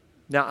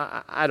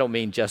 Now, I don't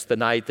mean just the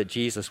night that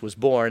Jesus was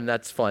born.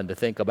 That's fun to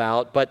think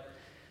about, but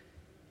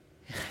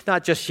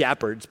not just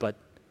shepherds, but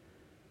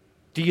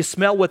do you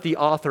smell what the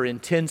author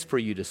intends for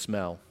you to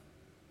smell?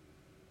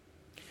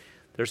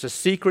 There's a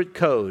secret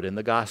code in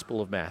the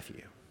Gospel of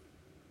Matthew.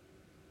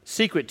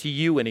 Secret to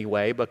you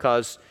anyway,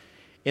 because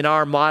in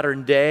our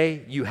modern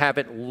day, you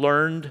haven't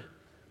learned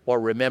or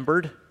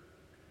remembered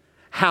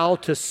how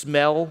to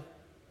smell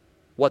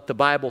what the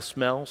Bible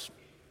smells.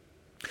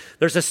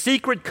 There's a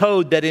secret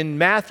code that in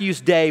Matthew's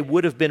day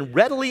would have been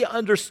readily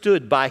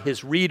understood by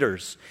his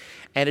readers,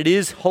 and it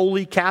is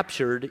wholly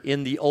captured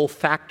in the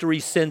olfactory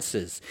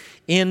senses,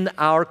 in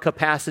our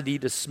capacity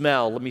to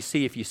smell. Let me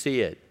see if you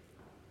see it.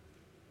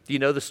 Do you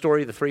know the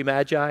story of the three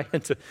magi?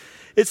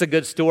 It's a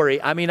good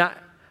story. I mean, I've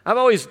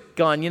always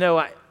gone,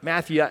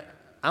 Matthew, I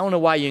don't know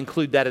why you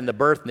include that in the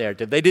birth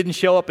narrative. They didn't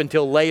show up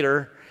until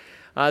later.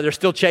 They're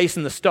still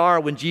chasing the star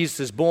when Jesus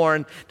is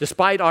born.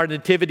 Despite our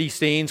nativity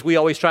scenes, we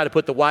always try to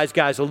put the wise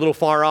guys a little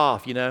far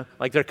off,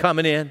 like they're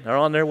coming in, they're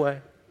on their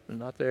way, they're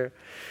not there.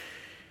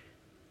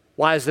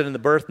 Why is it in the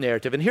birth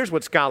narrative? And here's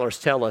what scholars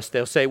tell us.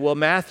 They'll say, well,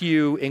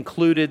 Matthew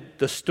included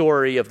the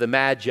story of the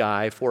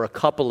Magi for a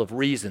couple of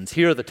reasons.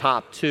 Here are the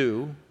top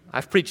two.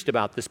 I've preached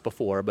about this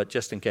before, but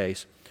just in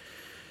case.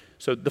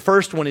 So the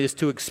first one is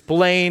to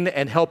explain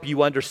and help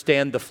you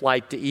understand the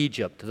flight to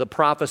Egypt. The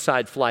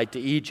prophesied flight to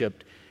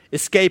Egypt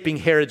escaping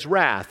Herod's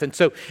wrath. And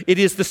so it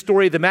is the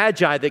story of the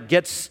Magi that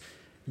gets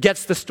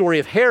the story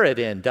of Herod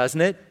in,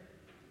 doesn't it?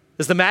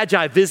 As the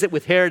Magi visit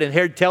with Herod, and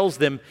Herod tells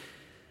them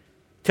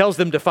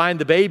to find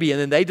the baby, and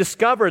then they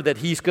discover that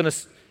he's going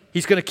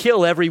to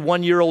kill every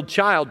 1-year-old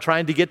child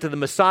trying to get to the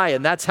Messiah.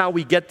 And that's how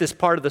we get this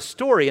part of the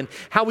story, and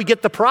how we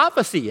get the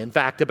prophecy, in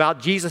fact,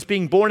 about Jesus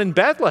being born in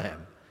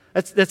Bethlehem.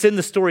 That's in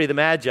the story of the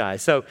Magi.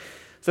 So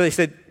they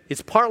said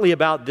it's partly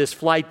about this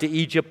flight to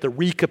Egypt, the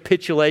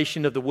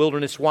recapitulation of the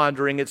wilderness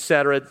wandering,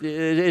 etc.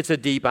 It's a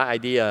deep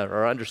idea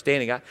or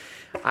understanding.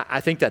 I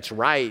think that's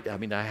right. I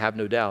mean, I have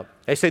no doubt.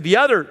 They say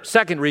the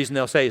second reason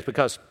they'll say is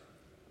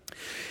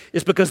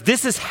because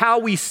this is how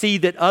we see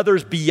that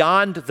others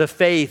beyond the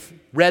faith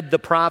read the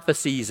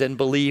prophecies and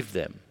believed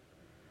them.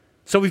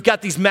 So we've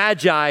got these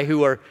Magi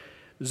who are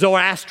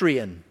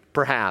Zoroastrian,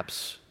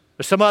 perhaps,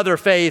 or some other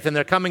faith, and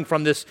they're coming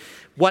from this,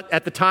 what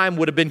at the time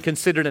would have been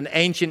considered an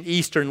ancient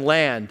Eastern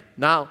land.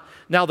 Now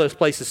those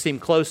places seem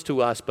close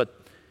to us, but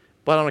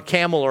on a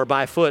camel or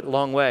by foot, a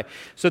long way.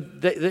 So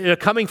they're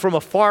coming from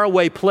a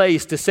faraway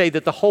place to say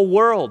that the whole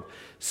world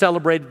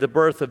celebrated the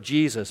birth of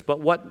Jesus. But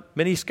what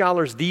many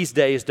scholars these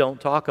days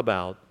don't talk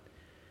about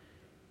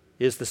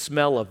is the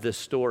smell of this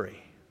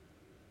story.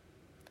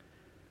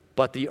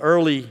 But the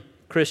early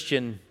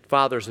Christian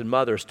fathers and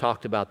mothers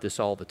talked about this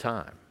all the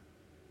time.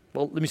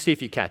 Well, let me see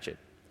if you catch it.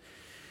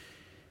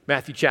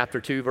 Matthew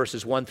chapter 2,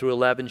 verses 1 through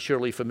 11,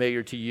 surely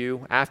familiar to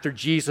you. After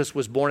Jesus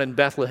was born in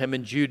Bethlehem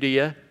in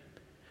Judea,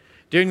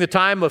 during the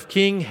time of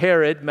King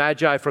Herod,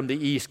 Magi from the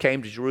east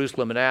came to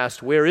Jerusalem and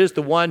asked, "Where is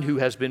the one who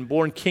has been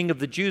born King of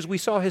the Jews? We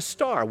saw his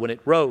star when it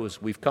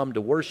rose. We've come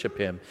to worship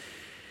him."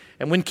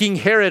 And when King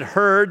Herod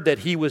heard that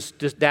he was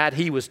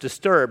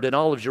disturbed, and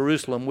all of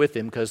Jerusalem with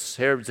him, because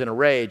Herod's in a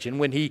rage, and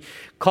when he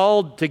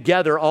called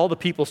together all the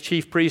people's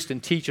chief priests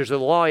and teachers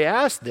of the law, he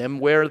asked them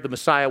where the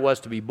Messiah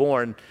was to be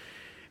born.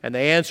 And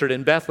they answered,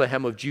 "In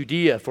Bethlehem of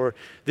Judea, for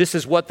this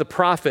is what the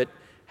prophet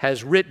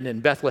has written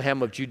in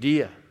Bethlehem of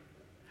Judea.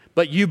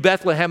 But you,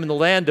 Bethlehem, in the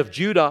land of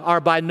Judah, are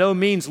by no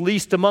means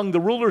least among the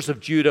rulers of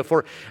Judah,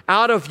 for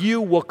out of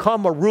you will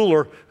come a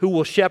ruler who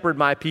will shepherd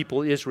my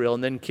people Israel."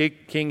 And then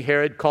King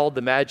Herod called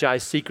the Magi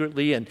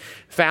secretly and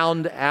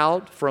found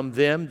out from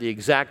them the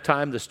exact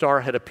time the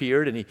star had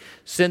appeared. And he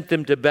sent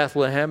them to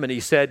Bethlehem, and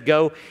he said,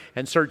 "Go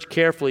and search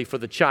carefully for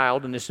the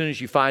child, and as soon as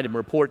you find him,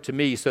 report to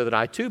me so that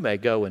I too may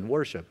go and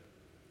worship."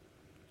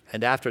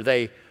 And after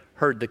they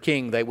heard the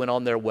king, they went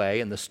on their way,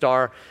 and the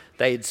star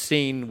they had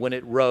seen when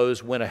it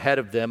rose went ahead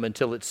of them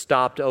until it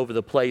stopped over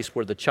the place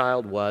where the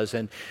child was.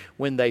 And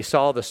when they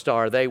saw the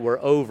star, they were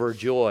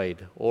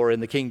overjoyed, or in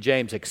the King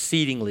James,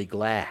 exceedingly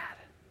glad.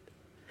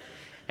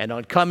 And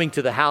on coming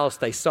to the house,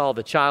 they saw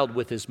the child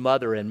with his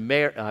mother and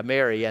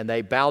Mary, and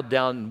they bowed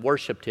down and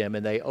worshiped him,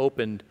 and they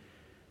opened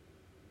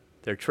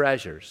their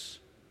treasures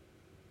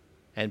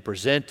and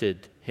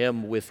presented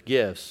him with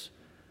gifts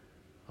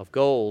of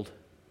gold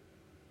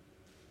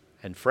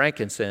and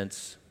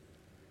frankincense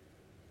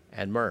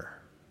and myrrh.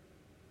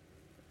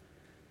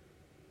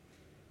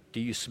 Do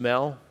you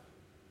smell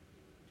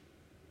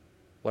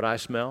what I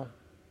smell?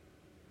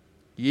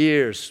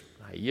 Years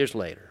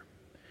later,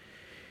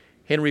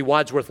 Henry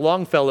Wadsworth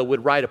Longfellow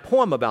would write a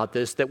poem about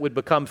this that would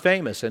become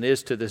famous and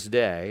is to this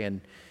day. And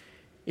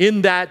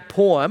in that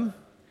poem,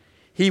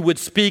 he would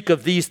speak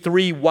of these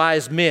three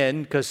wise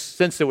men, because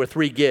since there were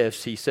three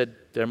gifts, he said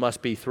there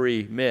must be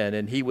three men,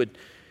 and he would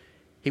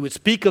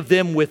speak of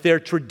them with their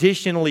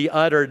traditionally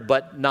uttered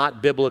but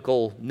not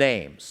biblical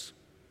names.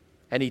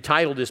 And he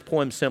titled his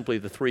poem simply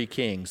 "The Three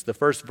Kings," the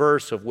first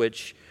verse of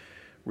which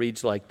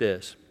reads like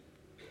this.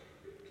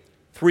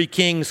 "Three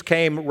kings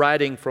came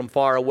riding from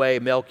far away,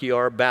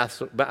 Melchior,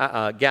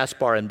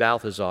 Gaspar, and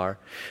Balthazar.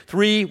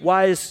 3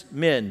 wise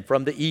men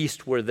from the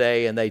east were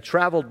they, and they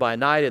traveled by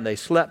night and they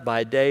slept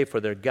by day, for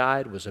their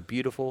guide was a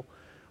beautiful,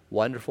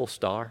 wonderful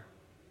star.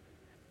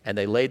 And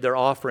they laid their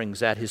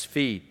offerings at his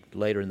feet,"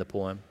 later in the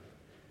poem.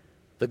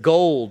 "The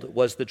gold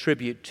was the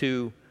tribute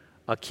to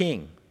a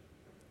king.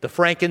 The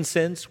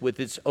frankincense, with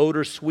its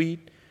odor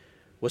sweet,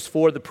 was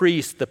for the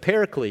priest, the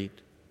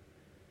paraclete,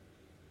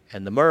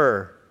 and the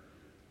myrrh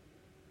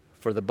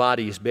for the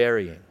body's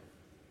burying."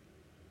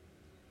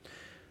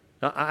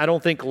 Now, I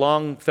don't think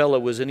Longfellow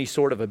was any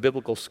sort of a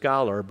biblical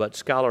scholar, but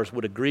scholars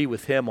would agree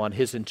with him on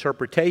his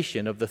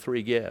interpretation of the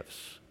three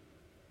gifts.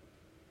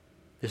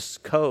 This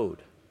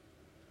code,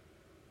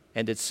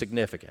 and it's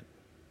significant.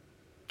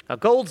 Now,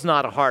 gold's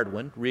not a hard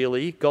one,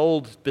 really.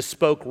 Gold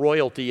bespoke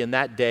royalty in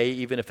that day,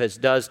 even if it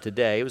does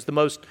today. It was the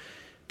most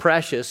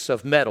precious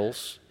of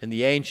metals in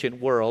the ancient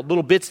world.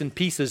 Little bits and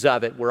pieces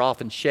of it were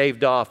often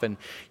shaved off and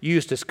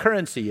used as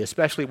currency,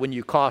 especially when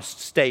you crossed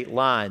state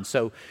lines.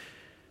 So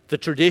the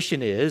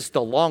tradition is,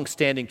 the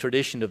long-standing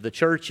tradition of the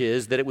church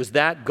is, that it was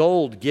that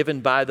gold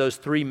given by those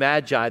three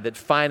Magi that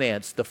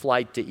financed the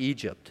flight to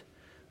Egypt.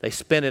 They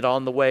spent it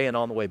on the way and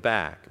on the way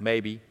back,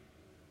 maybe.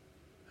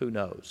 Who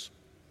knows?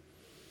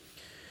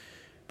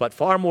 But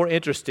far more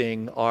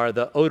interesting are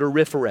the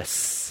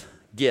odoriferous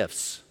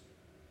gifts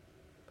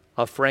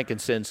of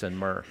frankincense and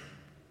myrrh.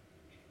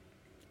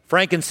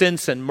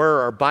 Frankincense and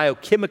myrrh are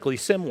biochemically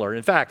similar.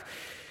 In fact,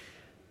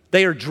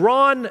 they are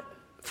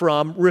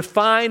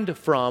refined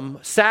from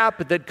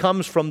sap that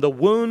comes from the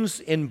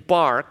wounds in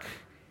bark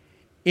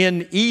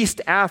in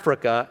East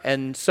Africa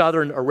and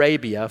southern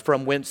Arabia,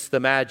 from whence the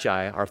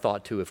Magi are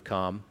thought to have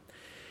come.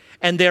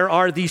 And there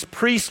are these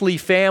priestly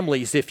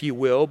families, if you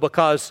will,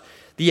 because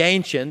the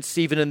ancients,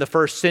 even in the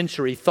first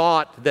century,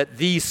 thought that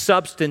these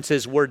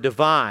substances were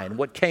divine.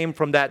 What came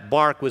from that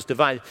bark was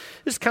divine.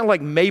 This is kind of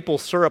like maple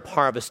syrup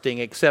harvesting,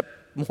 except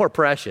more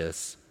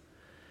precious.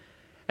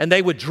 And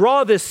they would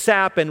draw this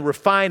sap and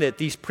refine it,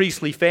 these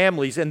priestly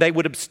families, and they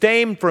would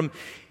abstain from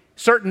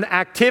certain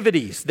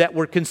activities that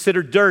were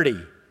considered dirty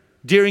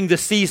during the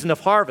season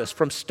of harvest,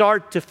 from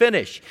start to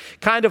finish.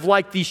 Kind of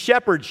like these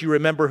shepherds, you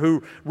remember,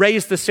 who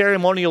raised the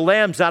ceremonial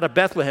lambs out of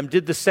Bethlehem,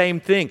 did the same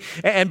thing.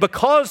 And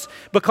because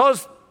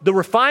the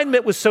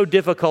refinement was so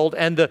difficult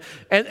and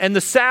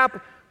the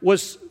sap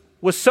was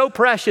so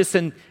precious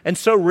and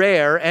so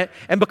rare,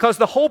 and because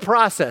the whole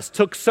process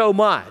took so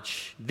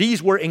much,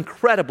 these were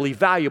incredibly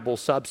valuable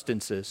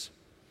substances.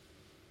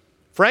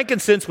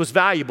 Frankincense was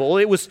valuable.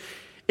 It was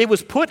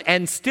put,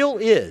 and still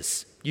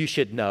is, you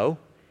should know,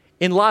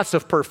 in lots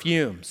of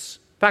perfumes.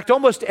 In fact,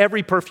 almost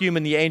every perfume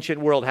in the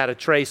ancient world had a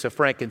trace of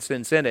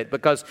frankincense in it,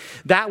 because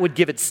that would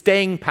give it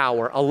staying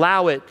power,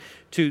 allow it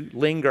to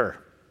linger.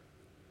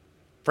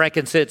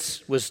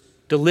 Frankincense was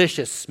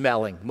delicious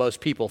smelling,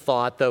 most people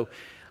thought, though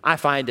I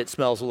find it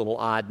smells a little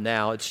odd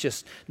now. It's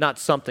just not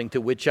something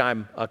to which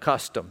I'm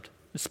accustomed.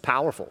 It's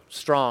powerful,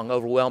 strong,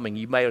 overwhelming.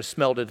 You may have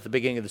smelled it at the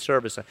beginning of the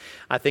service.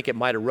 I think it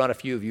might have run a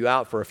few of you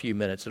out for a few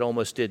minutes. It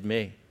almost did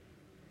me.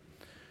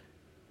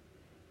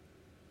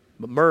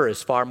 But myrrh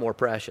is far more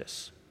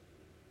precious.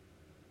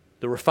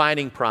 The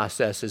refining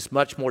process is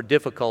much more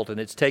difficult, and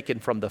it's taken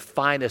from the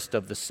finest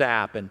of the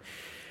sap. And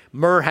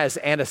myrrh has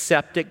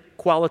antiseptic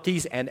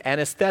qualities and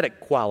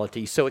anesthetic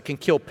qualities, so it can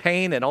kill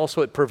pain, and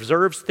also it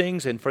preserves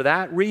things. And for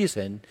that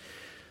reason,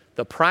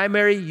 the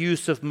primary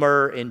use of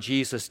myrrh in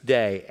Jesus'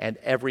 day, and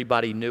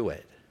everybody knew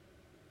it,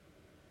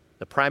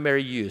 the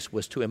primary use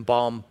was to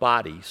embalm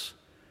bodies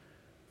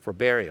for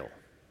burial.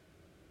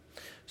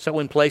 So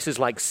in places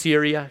like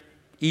Syria,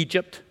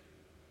 Egypt,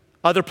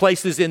 other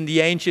places in the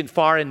ancient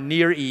Far and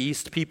Near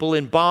East, people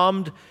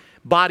embalmed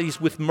bodies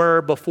with myrrh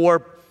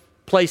before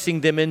placing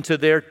them into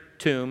their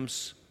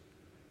tombs,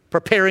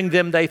 preparing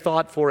them, they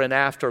thought, for an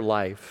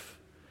afterlife.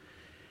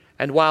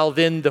 And while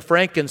then the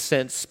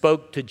frankincense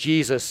spoke to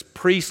Jesus'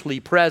 priestly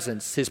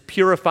presence, his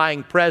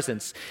purifying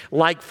presence,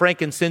 like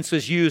frankincense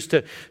was used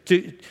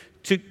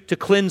to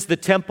cleanse the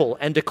temple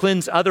and to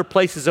cleanse other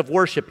places of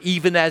worship,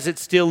 even as it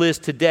still is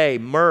today,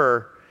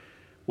 myrrh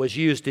was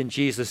used in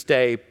Jesus'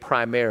 day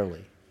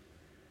primarily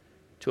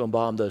to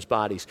embalm those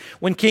bodies.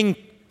 When King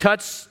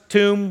Tut's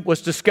tomb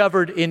was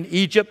discovered in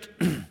Egypt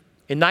in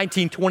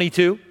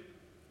 1922,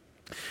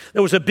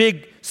 there was a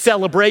big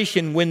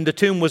celebration when the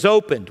tomb was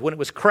opened, when it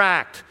was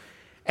cracked.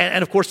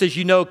 And of course, as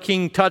you know,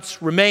 King Tut's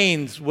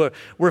remains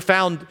were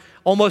found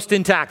almost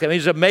intact. I mean, it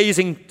was an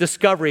amazing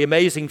discovery,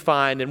 amazing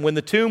find. And when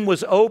the tomb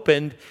was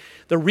opened,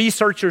 the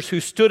researchers who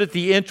stood at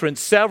the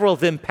entrance, several of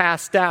them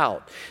passed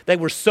out. They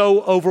were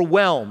so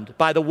overwhelmed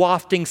by the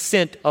wafting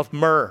scent of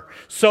myrrh,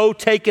 so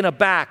taken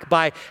aback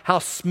by how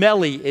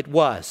smelly it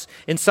was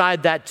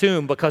inside that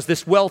tomb, because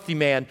this wealthy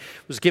man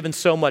was given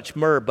so much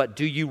myrrh. But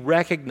do you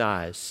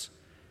recognize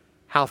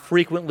how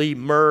frequently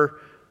myrrh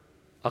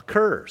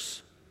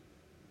occurs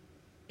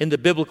in the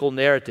biblical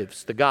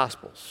narratives, the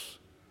Gospels?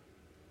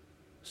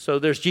 So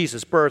there's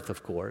Jesus' birth,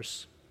 of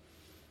course.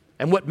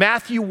 And what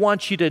Matthew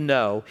wants you to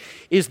know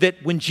is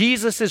that when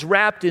Jesus is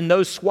wrapped in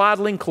those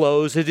swaddling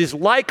clothes, it is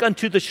like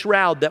unto the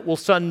shroud that will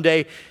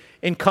someday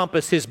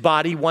encompass his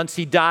body once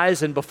he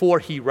dies and before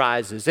he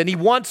rises. And he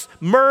wants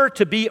myrrh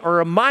to be a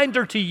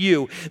reminder to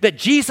you that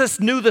Jesus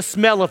knew the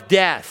smell of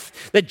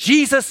death, that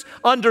Jesus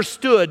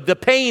understood the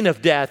pain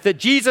of death, that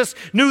Jesus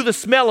knew the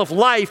smell of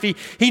life.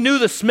 He knew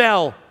the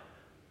smell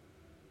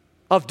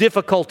of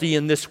difficulty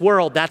in this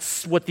world.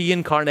 That's what the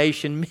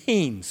incarnation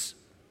means.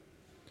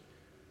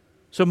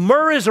 So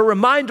myrrh is a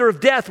reminder of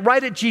death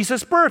right at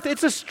Jesus' birth.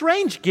 It's a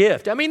strange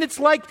gift. I mean, it's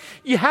like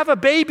you have a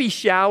baby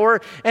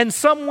shower and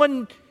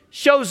someone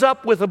shows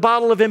up with a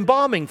bottle of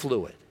embalming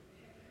fluid.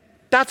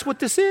 That's what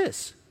this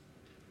is.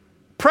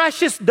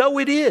 Precious though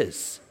it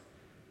is,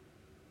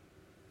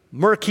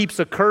 myrrh keeps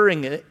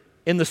occurring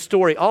in the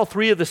story. All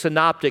three of the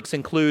synoptics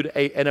include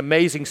an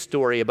amazing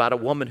story about a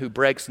woman who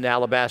breaks an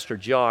alabaster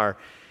jar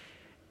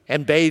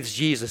and bathes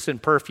Jesus in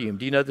perfume.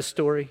 Do you know the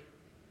story?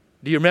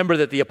 Do you remember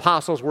that the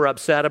apostles were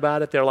upset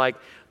about it? They're like,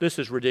 this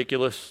is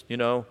ridiculous, you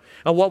know.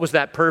 And what was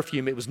that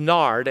perfume? It was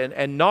nard.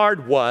 And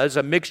nard was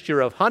a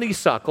mixture of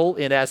honeysuckle,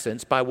 in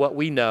essence, by what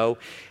we know,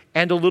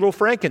 and a little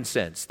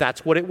frankincense.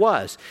 That's what it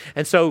was.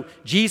 And so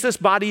Jesus'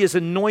 body is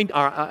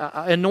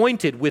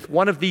anointed with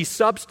one of these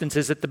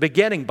substances at the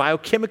beginning,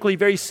 biochemically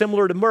very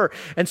similar to myrrh.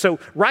 And so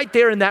right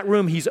there in that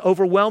room, he's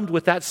overwhelmed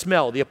with that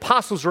smell. The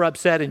apostles are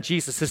upset, and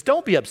Jesus says,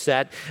 don't be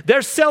upset.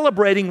 They're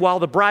celebrating while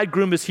the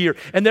bridegroom is here,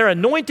 and they're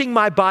anointing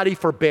my body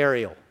for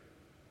burial.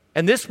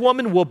 And this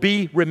woman will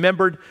be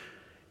remembered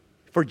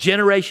for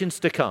generations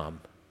to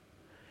come,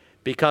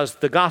 because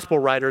the gospel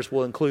writers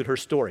will include her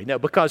story. No,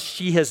 because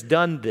she has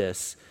done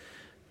this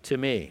to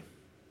me.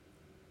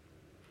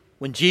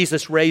 When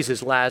Jesus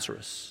raises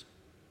Lazarus,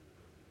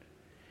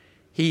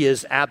 he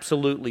is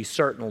absolutely,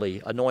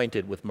 certainly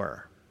anointed with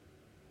myrrh.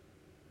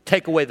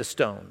 Take away the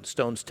stone.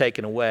 Stone's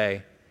taken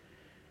away.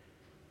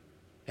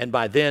 And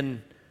by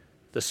then,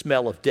 the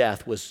smell of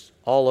death was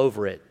all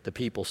over it, the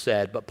people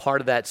said. But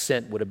part of that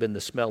scent would have been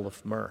the smell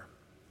of myrrh.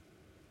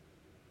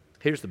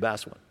 Here's the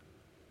best one.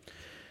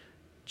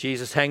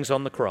 Jesus hangs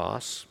on the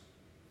cross,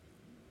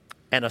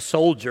 and a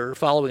soldier,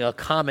 following a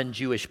common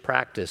Jewish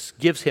practice,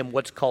 gives him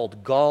what's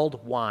called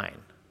galled wine.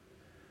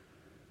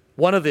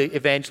 One of the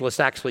evangelists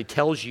actually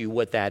tells you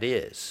what that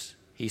is.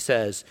 He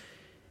says,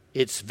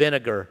 it's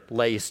vinegar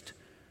laced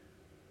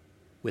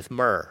with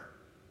myrrh.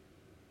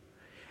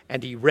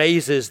 And he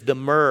raises the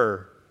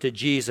myrrh to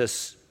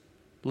Jesus'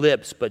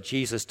 lips, but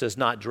Jesus does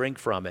not drink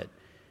from it.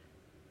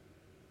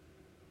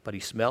 But he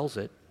smells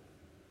it.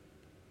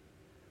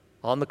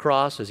 On the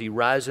cross, as he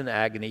writhes in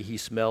agony, he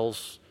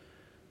smells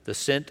the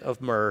scent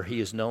of myrrh he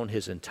has known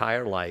his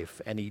entire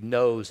life, and he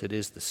knows it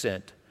is the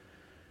scent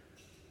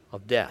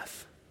of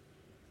death.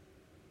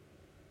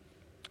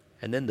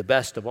 And then the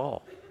best of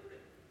all.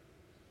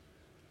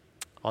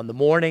 On the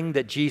morning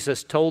that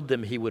Jesus told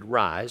them he would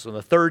rise, on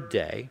the third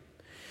day,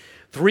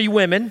 3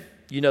 women,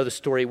 you know the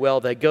story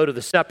well, they go to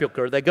the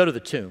sepulcher, they go to the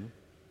tomb.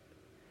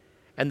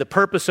 And the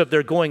purpose of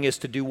their going is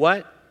to do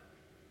what?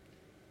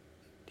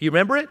 Do you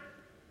remember it?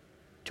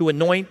 To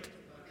anoint.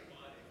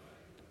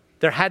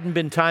 There hadn't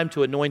been time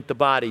to anoint the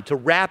body, to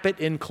wrap it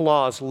in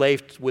cloths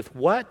laced with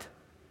what?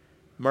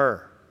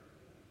 Myrrh.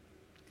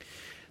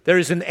 There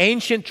is an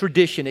ancient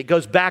tradition. It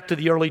goes back to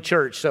the early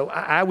church. So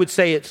I would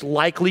say it's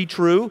likely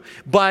true,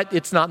 but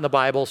it's not in the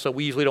Bible, so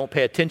we usually don't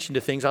pay attention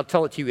to things. I'll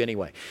tell it to you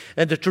anyway.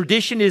 And the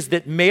tradition is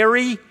that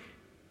Mary,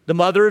 the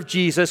mother of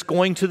Jesus,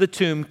 going to the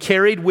tomb,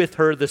 carried with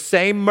her the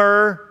same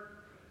myrrh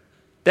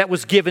that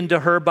was given to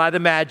her by the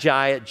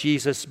Magi at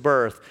Jesus'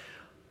 birth.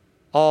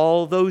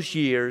 All those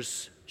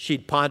years,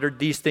 she'd pondered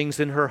these things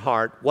in her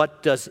heart.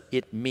 What does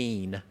it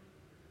mean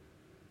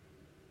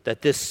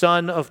that this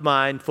Son of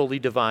mine, fully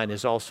divine,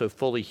 is also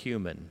fully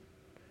human?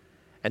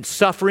 And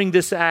suffering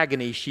this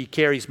agony, she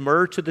carries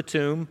myrrh to the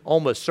tomb,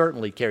 almost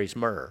certainly carries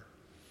myrrh,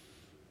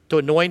 to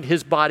anoint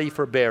his body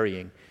for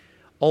burying,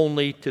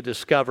 only to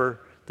discover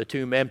the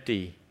tomb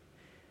empty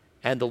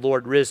and the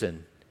Lord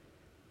risen,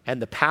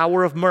 and the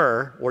power of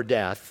myrrh, or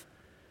death,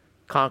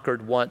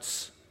 conquered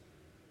once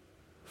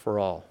for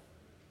all.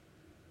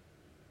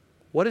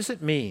 What does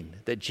it mean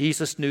that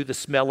Jesus knew the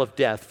smell of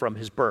death from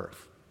his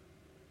birth?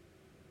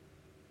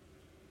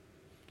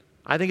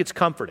 I think it's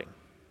comforting.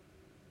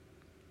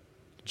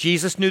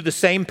 Jesus knew the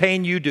same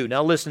pain you do.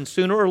 Now listen,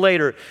 sooner or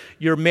later,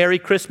 your Merry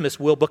Christmas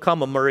will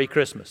become a Murray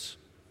Christmas.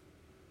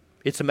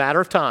 It's a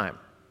matter of time.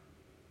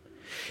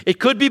 It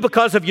could be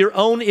because of your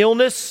own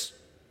illness,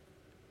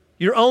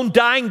 your own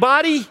dying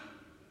body.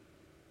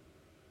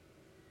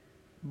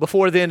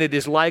 Before then, it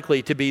is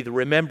likely to be the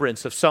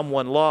remembrance of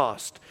someone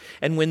lost.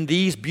 And when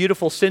these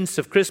beautiful scents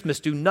of Christmas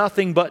do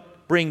nothing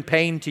but bring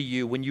pain to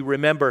you, when you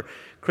remember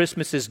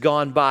Christmas is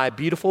gone by,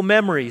 beautiful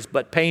memories,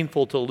 but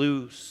painful to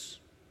lose.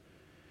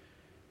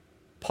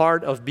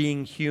 Part of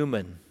being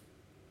human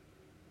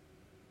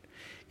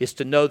is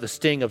to know the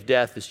sting of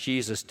death as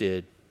Jesus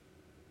did,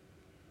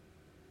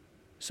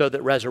 so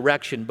that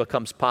resurrection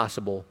becomes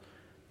possible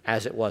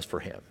as it was for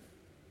him.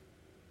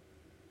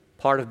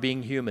 Part of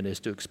being human is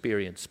to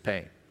experience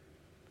pain.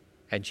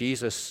 And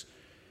Jesus,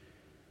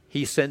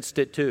 he sensed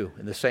it too,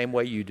 in the same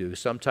way you do.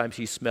 Sometimes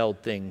he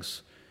smelled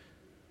things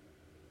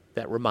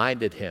that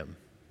reminded him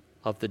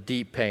of the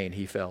deep pain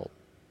he felt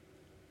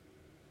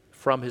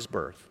from his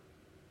birth.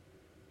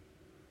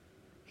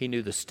 He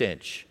knew the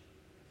stench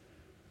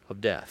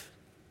of death.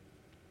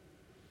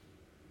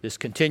 This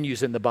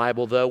continues in the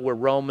Bible, though, where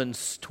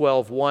Romans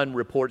 12:1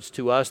 reports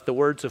to us the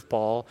words of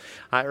Paul,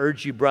 I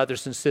urge you,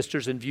 brothers and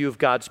sisters, in view of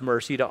God's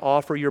mercy, to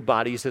offer your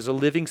bodies as a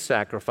living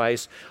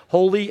sacrifice,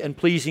 holy and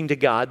pleasing to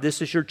God. This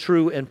is your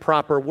true and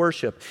proper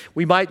worship.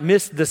 We might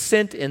miss the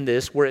scent in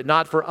this were it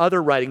not for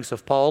other writings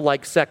of Paul,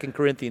 like 2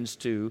 Corinthians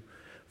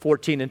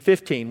 2:14 and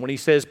 15, when he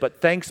says, but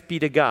thanks be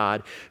to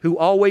God, who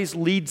always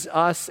leads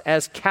us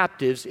as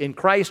captives in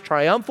Christ's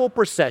triumphal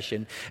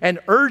procession and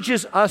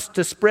urges us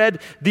to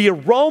spread the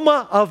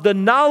aroma of the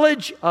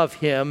knowledge of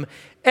him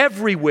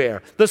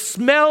everywhere, the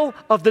smell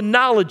of the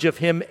knowledge of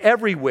him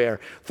everywhere.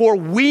 For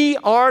we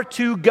are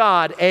to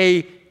God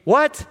a,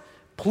 what?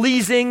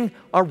 Pleasing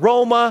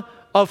aroma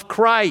of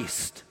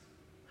Christ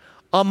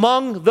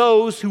among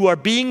those who are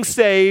being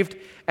saved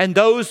and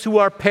those who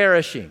are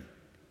perishing.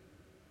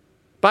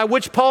 By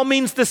which Paul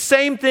means the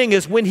same thing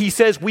as when he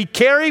says we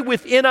carry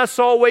within us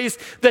always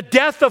the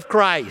death of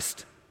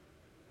Christ,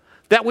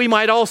 that we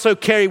might also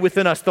carry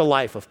within us the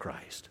life of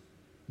Christ.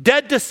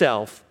 Dead to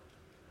self,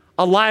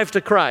 alive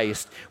to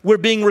Christ. We're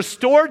being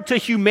restored to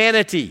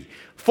humanity,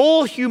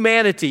 full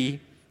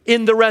humanity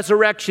in the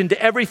resurrection,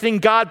 to everything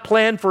God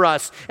planned for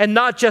us, and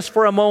not just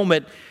for a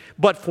moment,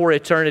 but for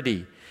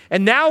eternity.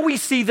 And now we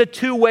see the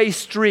two-way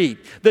street,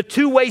 the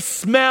two-way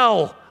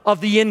smell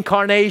of the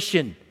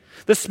incarnation.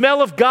 The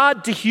smell of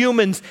God to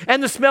humans,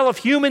 and the smell of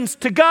humans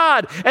to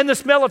God, and the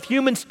smell of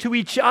humans to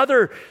each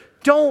other.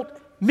 Don't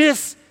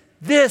miss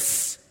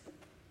this.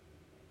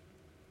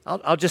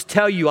 I'll just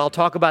tell you, I'll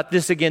talk about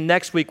this again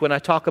next week when I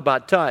talk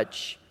about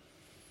touch.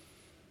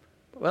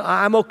 Well,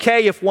 I'm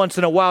okay if once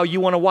in a while you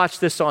want to watch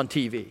this on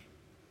TV.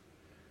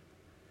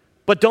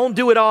 But don't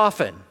do it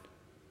often,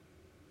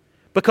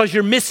 because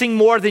you're missing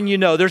more than you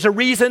know. There's a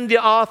reason the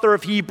author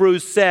of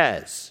Hebrews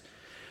says,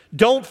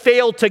 don't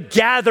fail to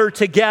gather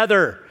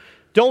together.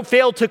 Don't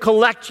fail to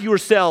collect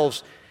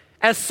yourselves,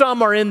 as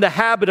some are in the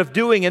habit of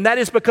doing. And that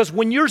is because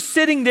when you're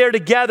sitting there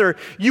together,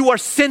 you are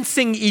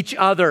sensing each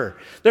other.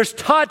 There's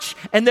touch,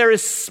 and there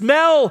is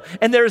smell,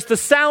 and there is the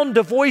sound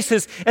of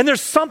voices, and there's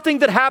something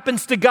that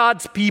happens to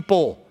God's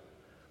people.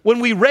 When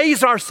we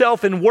raise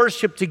ourselves in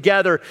worship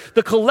together,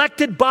 the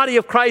collected body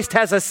of Christ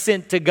has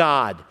assent to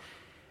God,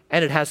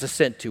 and it has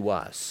assent to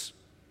us.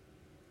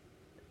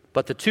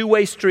 But the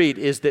two-way street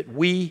is that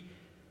we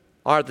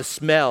are the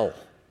smell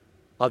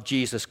of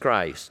Jesus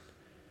Christ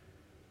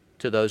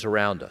to those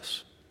around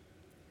us.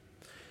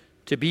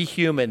 To be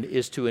human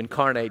is to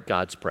incarnate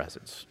God's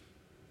presence.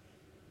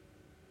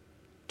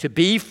 To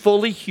be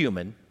fully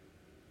human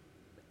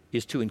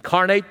is to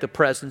incarnate the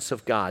presence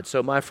of God.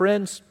 So, my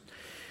friends,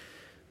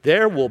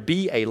 there will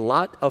be a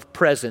lot of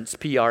presents,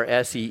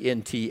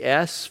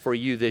 presents, for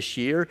you this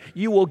year.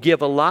 You will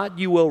give a lot,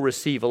 you will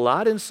receive a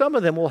lot, and some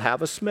of them will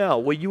have a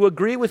smell. Will you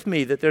agree with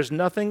me that there's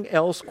nothing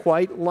else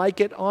quite like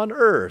it on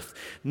earth?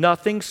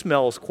 Nothing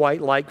smells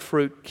quite like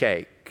fruit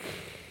cake.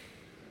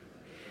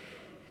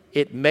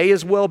 It may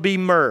as well be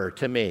myrrh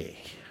to me.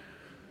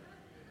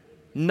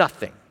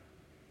 Nothing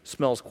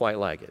smells quite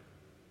like it.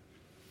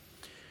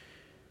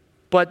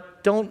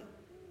 But don't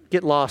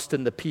get lost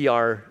in the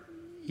presents,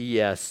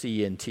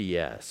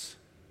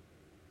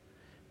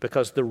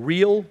 because the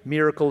real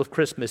miracle of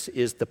Christmas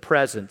is the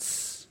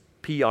presence,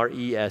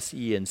 presence,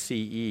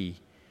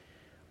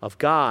 of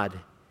God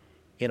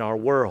in our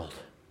world,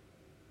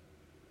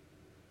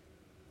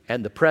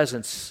 and the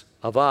presence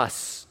of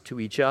us to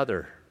each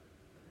other,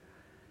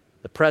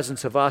 the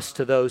presence of us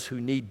to those who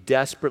need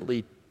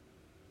desperately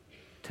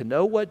to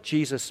know what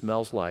Jesus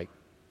smells like,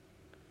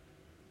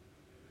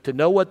 to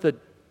know what the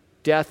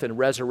death and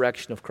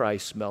resurrection of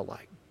Christ smell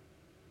like,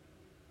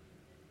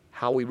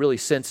 how we really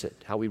sense it,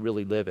 how we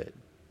really live it.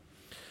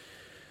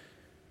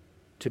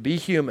 To be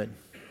human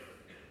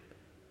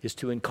is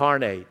to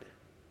incarnate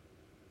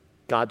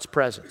God's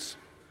presence.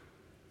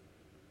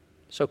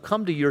 So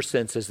come to your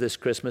senses this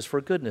Christmas,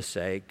 for goodness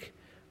sake.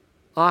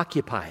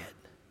 Occupy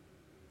it.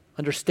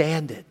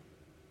 Understand it.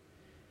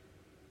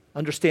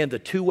 Understand the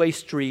two-way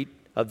street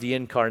of the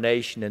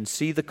incarnation, and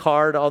see the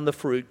card on the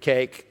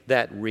fruitcake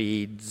that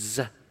reads,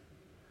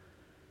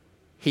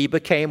 He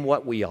became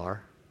what we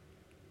are,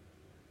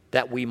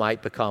 that we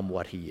might become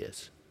what He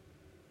is.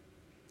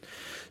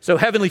 So,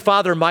 Heavenly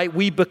Father, might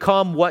we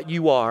become what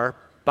You are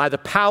by the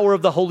power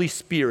of the Holy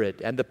Spirit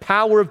and the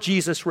power of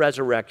Jesus'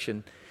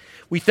 resurrection.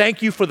 We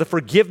thank You for the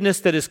forgiveness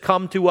that has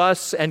come to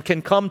us and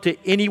can come to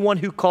anyone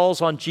who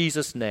calls on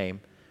Jesus'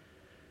 name.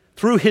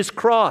 Through His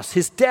cross,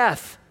 His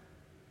death,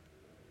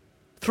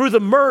 through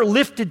the myrrh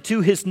lifted to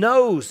His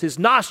nose, His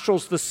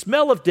nostrils, the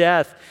smell of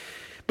death,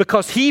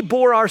 because He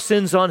bore our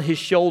sins on His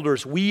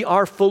shoulders, we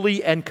are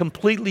fully and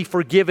completely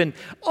forgiven.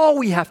 All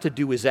we have to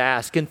do is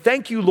ask. And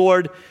thank You,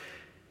 Lord,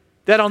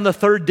 that on the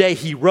third day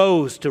He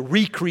rose to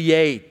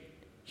recreate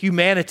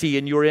humanity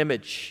in Your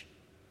image.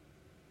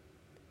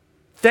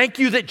 Thank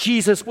You that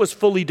Jesus was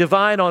fully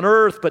divine on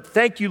earth, but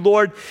thank You,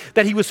 Lord,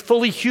 that He was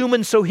fully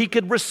human so He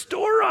could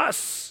restore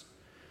us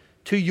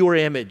to Your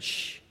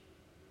image,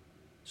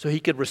 so He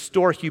could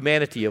restore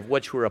humanity of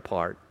which we're a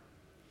part.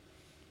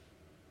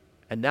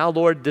 And now,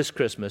 Lord, this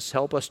Christmas,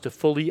 help us to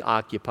fully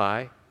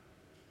occupy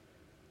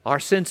our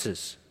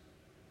senses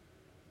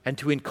and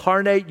to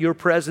incarnate Your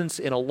presence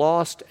in a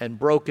lost and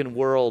broken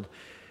world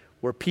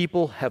where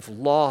people have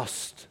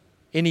lost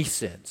any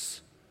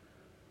sense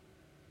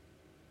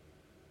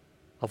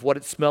of what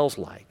it smells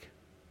like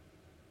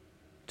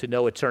to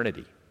know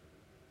eternity.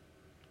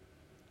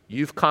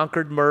 You've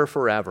conquered myrrh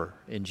forever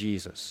in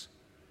Jesus.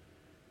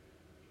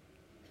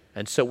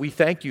 And so we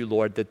thank You,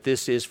 Lord, that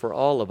this is for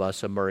all of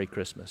us a Merry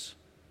Christmas.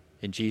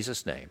 In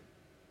Jesus' name,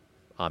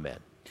 amen.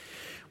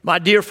 My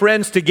dear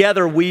friends,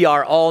 together we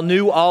are all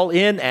new, all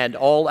in, and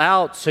all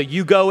out. So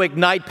you go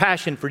ignite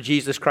passion for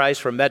Jesus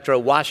Christ from Metro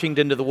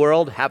Washington to the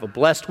world. Have a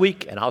blessed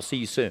week, and I'll see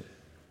you soon.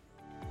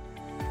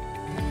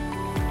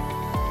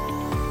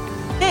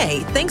 Hey,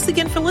 thanks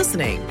again for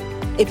listening.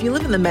 If you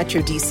live in the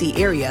Metro DC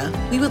area,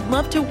 we would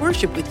love to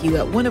worship with you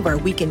at one of our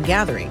weekend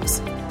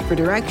gatherings. For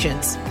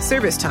directions,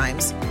 service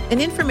times,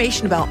 and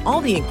information about all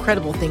the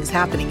incredible things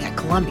happening at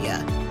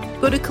Columbia,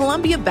 go to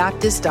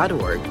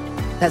columbiabaptist.org.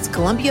 That's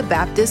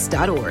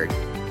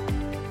columbiabaptist.org.